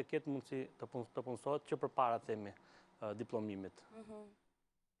 ai të ketë mundësi të punësohet që përpara themi diplomimit.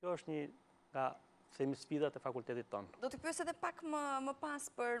 Kjo është një nga themi sfidat e fakultetit tonë. Do të pyes edhe pak më pas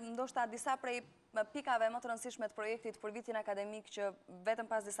për ndoshta disa prej pikave më të rëndësishme të projektit për vitin akademik që vetëm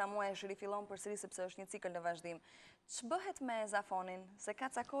pas disa muajsh rifillon përsëri sepse është një cikël në vazhdim. Ç'bëhet me zafonin? Se ka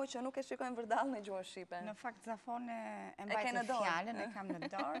ca kohë që nuk e shikojmë vërdall në gjuhën shqipe. Në fakt zafone e mbajt në fjalën, e kam në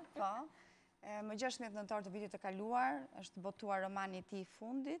dorë, po. Më 16 nëntor të vitit të kaluar është botuar romani i tij i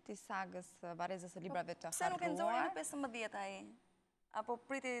fundit, i sagës Varrezës së librave të harruar. Pse nuk e nxori në 15 ai? Apo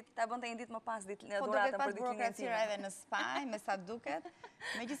priti ta bënte një ditë më pas dhuratën për ditën e tij. Po duhet pas burokracia edhe në Spanjë, me sa duket.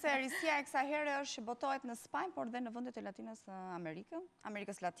 Megjithëse risia e kësaj here është që botohet në Spanjë, por dhe në vendet e Latinës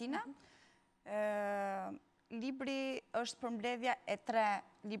Amerikës Latine. Libri është përmbledhja e 3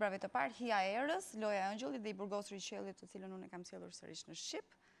 librave të parë, Hija e Erës, Loja e Ëngjëllit dhe I burgosur I qiellit, të cilën unë e kam sjellur sërish në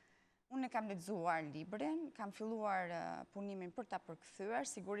shqip. Unë e kam lexuar librin, kam filluar punimin për ta përkthyer,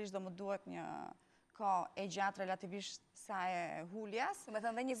 sigurisht do më duhet një e gjatë relativisht sa e huljas,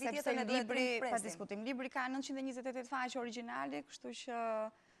 sepse libri, pa diskutim, libri ka 928 faqe origjinali, kështu që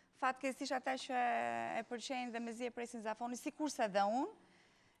fatkeqësisht ata që e pëlqejnë dhe mezi e presin zafonin, sikurse edhe unë.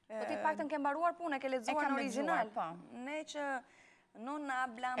 Po ti paktën ke mbaruar punën, ke lexuar në origjinal. Ne që non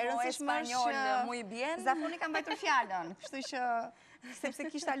hablamos español muy bien. Zafoni ka mbajtur fjalën, kështu që sepse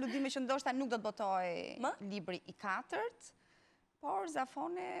kishte aludime që ndoshta nuk do të botohej libri I 4-t. Por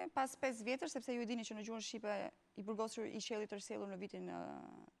zafone pas 5 vjetër, sepse ju e dini që në gjuhën shqipe I burgosur I qiellit është sjellur në vitin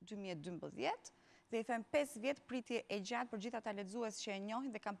 2012, dhe I them 5 vjet pritje e gjatë për gjithë ata lexues që e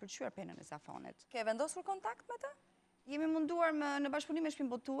njohin dhe kanë pëlqyer penën e zafonet. Ke vendosur kontakt me të? Jemi munduar në bashkëpunim me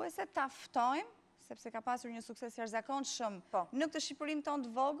shpinbotuese ta ftojmë, sepse ka pasur një sukses jashtëzakonshëm në këtë Shqipërinë tonë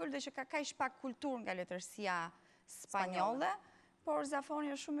të vogël dhe që ka kaq pak kulturë nga letërsia spanjolle. Por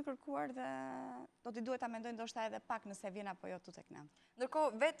zafoni është shumë I kërkuar dhe do t'i duhet ta mendoj ndoshta edhe pak nëse vjen apo jo tu tek ne.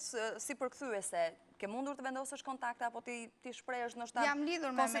 Ndërkohë, vetë si përkthyese, ke mundur të vendosësh kontakte apo ti shprehësh ndoshta jam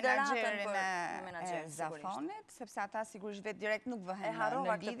lidhur me menaxherin e zafonit, sepse ata sigurisht vetë direkt nuk vëhen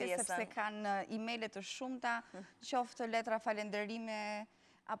në lidhje, sepse kanë emaile të shumta, qoftë letra falënderime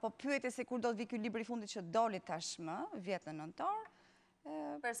apo pyetje se kur do të vi ky libri I fundit që doli tashmë, vjet në nëntor.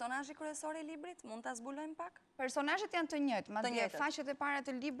 Personazhi kryesor I librit, mund ta zbulojmë pak? Personazhet janë të njëjtë, madje faqet e para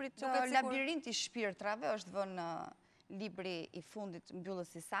të librit Labirinti I shpirtrave është vënë libri I fundit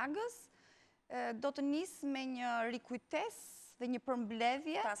mbyllës I sagës. Do të nis me një rikujtesë dhe një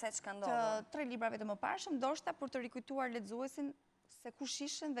përmbledhje të 3 librave të mëparshëm, ndoshta për të rikujtuar lexuesin se kush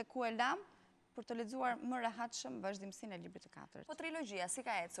ishin dhe ku e lam për të lexuar më rehatshëm vazhdimsinë e librit të 4-t. Po trilogjia si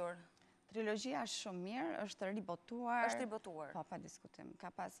ka ecur? Trilogjia është shumë mirë, është ribotuar. Është ribotuar. Po, pa diskutim. Ka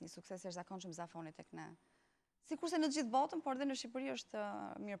pas një sukses jashtëzakonshëm zafoni tek ne. Sikurse në të gjithë botën, por dhe në Shqipëri është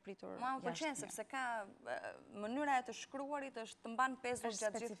mirë pritur. Ma më pëlqen sepse ka mënyra e të shkruarit është të mban pezë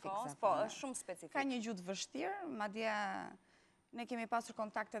gjatë gjithë kohës, po, është shumë specifik. Ka një gjuhë të vështirë, madje ne kemi pasur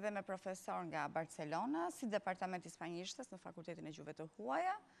kontakt edhe me profesor nga Barcelona, si departamenti spanjishtes në Fakultetin e Gjuhëve të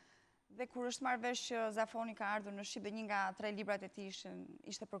Huaja. Dhe kur është marrë vesh që zafoni ka ardhur në Shqipë dhe një nga 3 librat e tij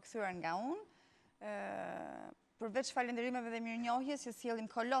ishte përkthyer nga unë, përveç falenderimeve dhe mirënjohjes që sjellim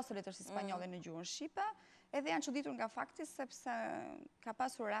kolosë letërsi spanjolle në gjuhën shqipe, edhe janë çuditur nga fakti sepse ka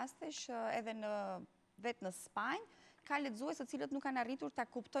pasur raste që edhe vetë në Spanjë ka lexues të cilët nuk kanë arritur ta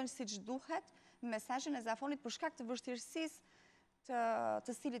kuptojnë siç duhet mesazhin e zafonit për shkak të vështirësisë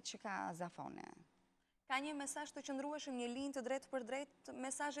të stilit që ka zafone. Ka një mesazh të qëndrueshëm, një linjë të drejtë për drejtë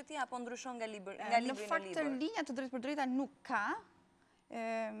mesazhet tij apo ndryshon nga libri në Në libër? fakt linja të drejtë për drejta nuk ka.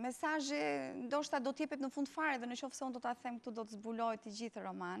 Mesazhi ndoshta do t'jepet në fund fare dhe nëse unë do ta them këtu do të zbulohet i gjithë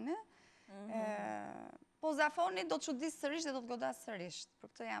romani. Po zafoni do të çudis sërish dhe do të godas sërish.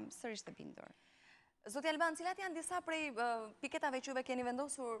 Për këtë jam sërish të bindur. Zoti Alban, cilat janë disa prej piketave që juve keni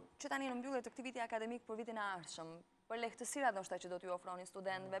vendosur që tani në mbyllje të këtij viti akademik për vitin e ardhshëm? Për lehtësirat ndoshta që do t'ju ofroni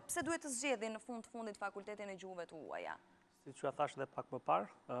studentëve, pse duhet të zgjedhin në fundit fakultetin e gjuhëve të huaja? Siç ju thash edhe pak më parë,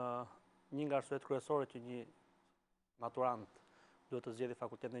 një nga arsyet kryesore që një maturant duhet të zgjedhë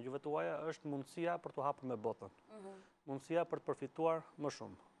fakultetin e gjuhëve të huaja është mundësia për të hapur me botën. Mundësia për të përfituar më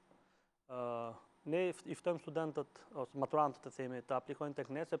shumë. Ne i ftojmë studentët ose maturantët të themi të aplikojnë tek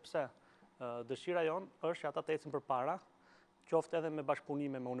ne sepse dëshira jonë është që ata të ecin përpara, qoftë edhe me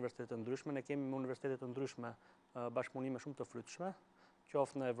bashkëpunime me universitete të ndryshme. Ne kemi me universitete të ndryshme bashkëpunime shumë të frytshme,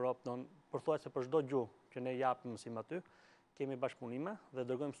 qoftë në Evropë, pothuajse për çdo gjuhë që ne japim mësim aty, kemi bashkëpunime dhe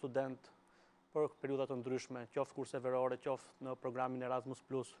dërgojmë student për periudha të ndryshme, qoftë kurse verore, qoftë në programin Erasmus+,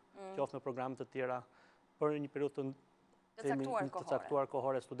 qoftë në programe të tjera, për një periudhë të caktuar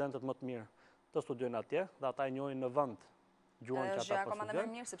kohore, studentët më të mirë të studiojnë atje dhe ata e njohin në vend gjuhën që ata po studiojnë. Akoma më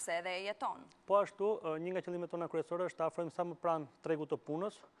mirë sepse edhe jeton. Po ashtu, një nga qëllimet tona kryesore është të afrojmë sa më pranë tregut të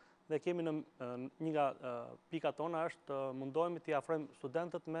punës dhe kemi një nga pikat tona është të mundohemi të afrojmë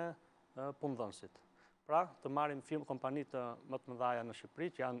studentët me punëdhënësit. Pra, të marrim kompanitë më të mëdha në Shqipëri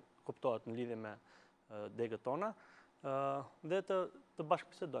që janë kuptohet në lidhje me degët tona dhe të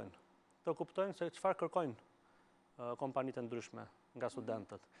bashkëbisedojnë, të kuptojnë se çfarë kërkojnë kompanitë ndryshme nga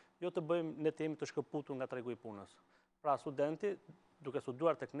studentët. Jo të bëjmë ne të jemi të shkëputur nga tregu i punës. Pra studenti, duke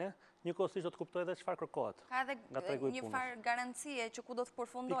studuar tek ne, njëkohësisht do të kuptojë edhe çfarë kërkohet nga tregu i punës. Ka edhe një farë garancie që ku do të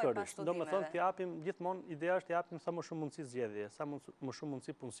përfundojë pas studimeve. Domethënë t'japim gjithmonë, ideja është t'japim sa më shumë mundësi zgjedhjeje, sa më shumë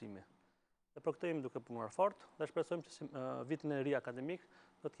mundësi punësimi. Dhe për këtë jemi duke punuar fort dhe shpresojmë që vitin e ri akademik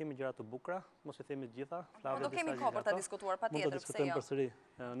do të kemi gjëra të bukura, mos i themi të gjitha. Do kemi kohë për ta diskutuar patjetër, mund të diskutojmë përsëri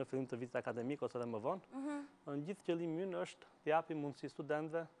në fillim të vitit akademik ose edhe më vonë. Në gjithë qëllimi ynë është t'japim mundësi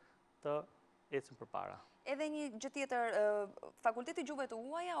studentëve të ecin përpara. Edhe një gjë tjetër, fakulteti i gjuhëve të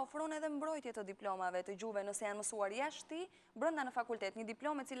huaja ofron edhe mbrojtje të diplomave të gjuhëve nëse janë mësuar jashtë brenda në fakultet, një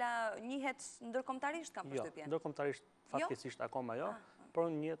diplomë e cila njihet ndërkombëtarisht, kam përshtypjen. Jo, ndërkombëtarisht fatkesisht akoma jo,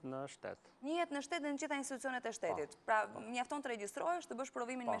 por njihet në shtet. Njihet në shtet dhe në gjitha institucionet e shtetit. Pra, mjafton të regjistrohesh, të bësh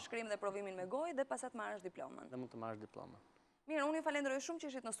provimin me shkrim dhe provimin me gojë dhe pasat marrësh diplomën. Dhe mund të marrësh diplomën. Mirë, unë ju falenderoj shumë që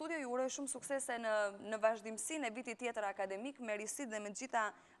ishit në studio, ju uroj shumë suksese në vazhdimsinë e vitit tjetër akademik, me risit dhe me gjitha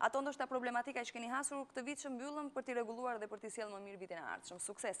ato ndoshta problematika që keni hasur këtë vit që mbyllëm për t'i rregulluar dhe për t'i sjellë më mirë vitin e ardhshëm.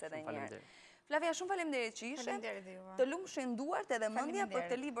 Suksese edhe një herë. Flavia, shumë faleminderit që ishe. Të lumshin duart edhe mendja për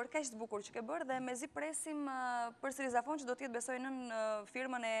këtë libër kaq të bukur që ke bërë dhe mezi presim përsëri Zafon që do të jetë besoj nën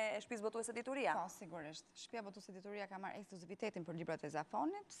firmën e shtëpisë botuese Dituria. Po, sigurisht. Shtëpia botuese Dituria ka marrë ekskluzivitetin për librat e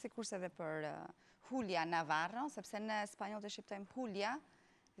Zafonit, sikurse edhe për Julia Navarro, sepse në spanjoll e shqiptojmë Julia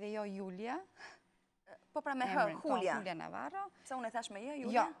dhe jo Julia. Po pra me h, Julia. Julia Navarro. Pse unë e thash me j,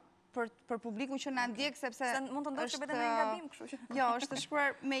 Julia? Jo. Për publikun që na ndjek sepse mund të ndoshtë vetëm një gabim, kështu që. Jo, është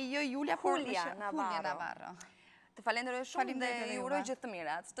shkruar me j Julia, por Julia Navarro. Të falenderoj shumë dhe ju uroj gjithë të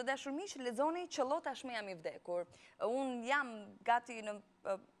mirat. Të dashur miq, lexoni Qello tashmë jam i vdekur. Unë jam gati në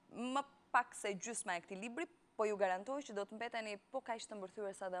më pak se gjysma e këtij libri, po ju garantoj që do të mbeteni po kaq të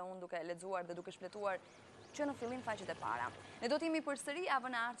mbërthyer sa dhe unë duke lexuar dhe duke shpletuar që në fillim faqet e para. Ne do t'jemi përsëri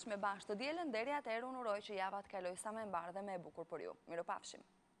javën e ardhshme bashkë të dielën, deri atëherë unë uroj që java të kalojë sa më e mbarë dhe më e bukur për ju. Mirupafshim.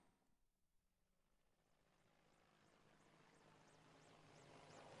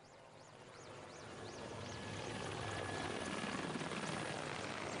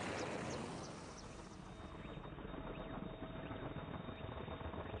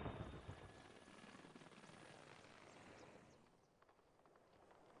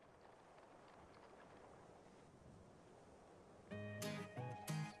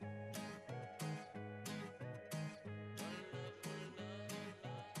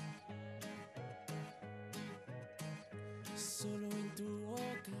 Solo en tu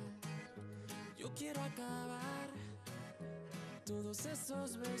boca yo quiero acabar todos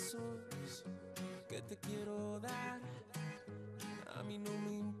esos besos que te quiero dar. A mí no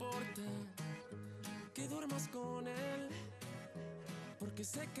me importa que duermas con él, porque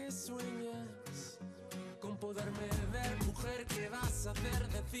sé que sueñas con poderme ver. Mujer, ¿qué vas a hacer?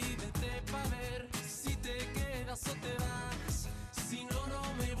 Decídete pa' ver quedas o te vas. Si no, no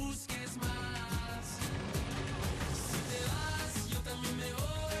me busques más. Si te vas, yo también me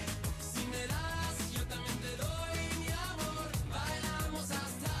voy. Si me das, yo también te doy mi amor. Bailamos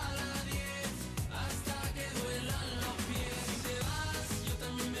hasta las 10, hasta que duelan los pies. Si te vas, yo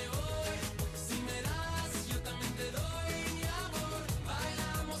también me voy. Si me das, yo también te doy mi amor.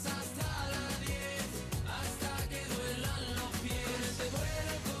 Bailamos hasta las 10, hasta que duelan los pies. Con él te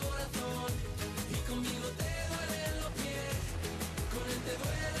duele el corazón y conmigo te duelen los pies. Con él te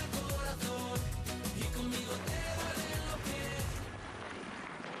duele el corazón y conmigo te duelen los pies.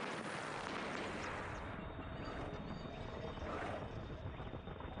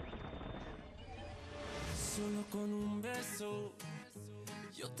 Solo con un beso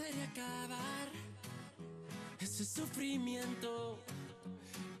yo te haré acabar ese sufrimiento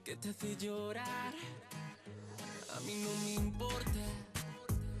que te hace llorar. A mí no me importa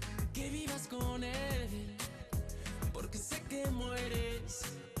que vivas con él, porque sé que mueres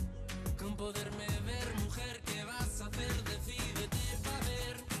con poderme ver. Mujer, ¿qué vas a hacer? Decídete pa'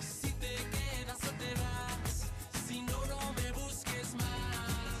 ver si te quedas o te vas. Si no, no me busques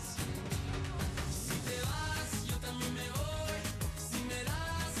más. Si te vas, yo también me voy. Si me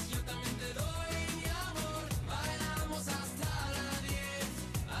das, yo también te doy mi amor. Bailamos hasta las 10,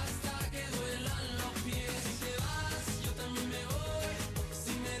 hasta que duelan los pies. Si te vas, yo también me voy.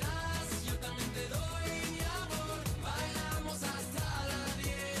 Si me das, yo también te doy mi amor. Bailamos hasta las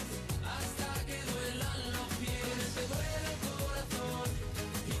 10, hasta que duelan los pies. Con él te duele el corazón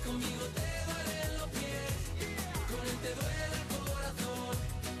y conmigo te duelen los pies. Con él te duele el corazón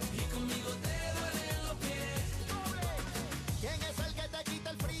y conmigo te duelen los pies. ¿Quién es el que te quita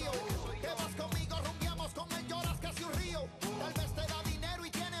el frío? Que vas conmigo, rumbiamos con él, lloras casi un río. Tal vez te da dinero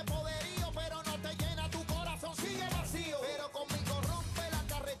y tiene poderío, pero no te llena tu corazón, sigue vacío. Pero conmigo rompe la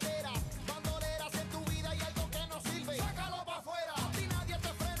carretera, bandoleras en tu vida y algo que no sirve. Sácalo pa' afuera, a ti nadie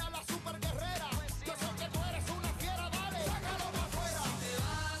te frena, la super guerrera. Yo sé que tú eres una fiera, dale, sácalo pa' afuera. Si te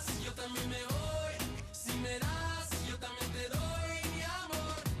vas, yo también me voy. Si me das, yo también te doy mi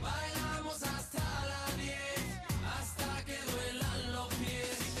amor. Bailamos hasta las 10, hasta que duelan los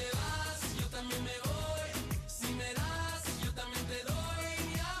pies. Si te vas, yo también me voy. Si me das, yo también te doy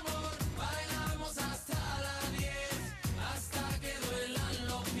mi amor. Bailamos hasta las 10, hasta que duelan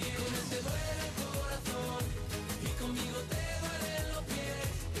los pies. Con él te duele el corazón y conmigo te duelen los pies.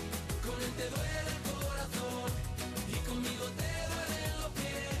 Con él te duele el corazón y conmigo te duelen los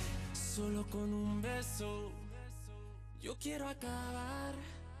pies. Solo con un beso yo quiero acabar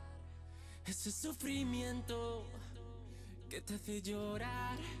ese sufrimiento que te hace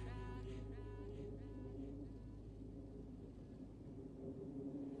llorar.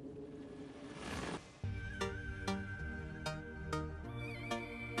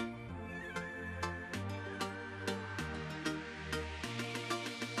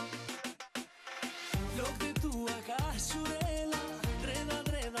 Lo que tú hagas, juré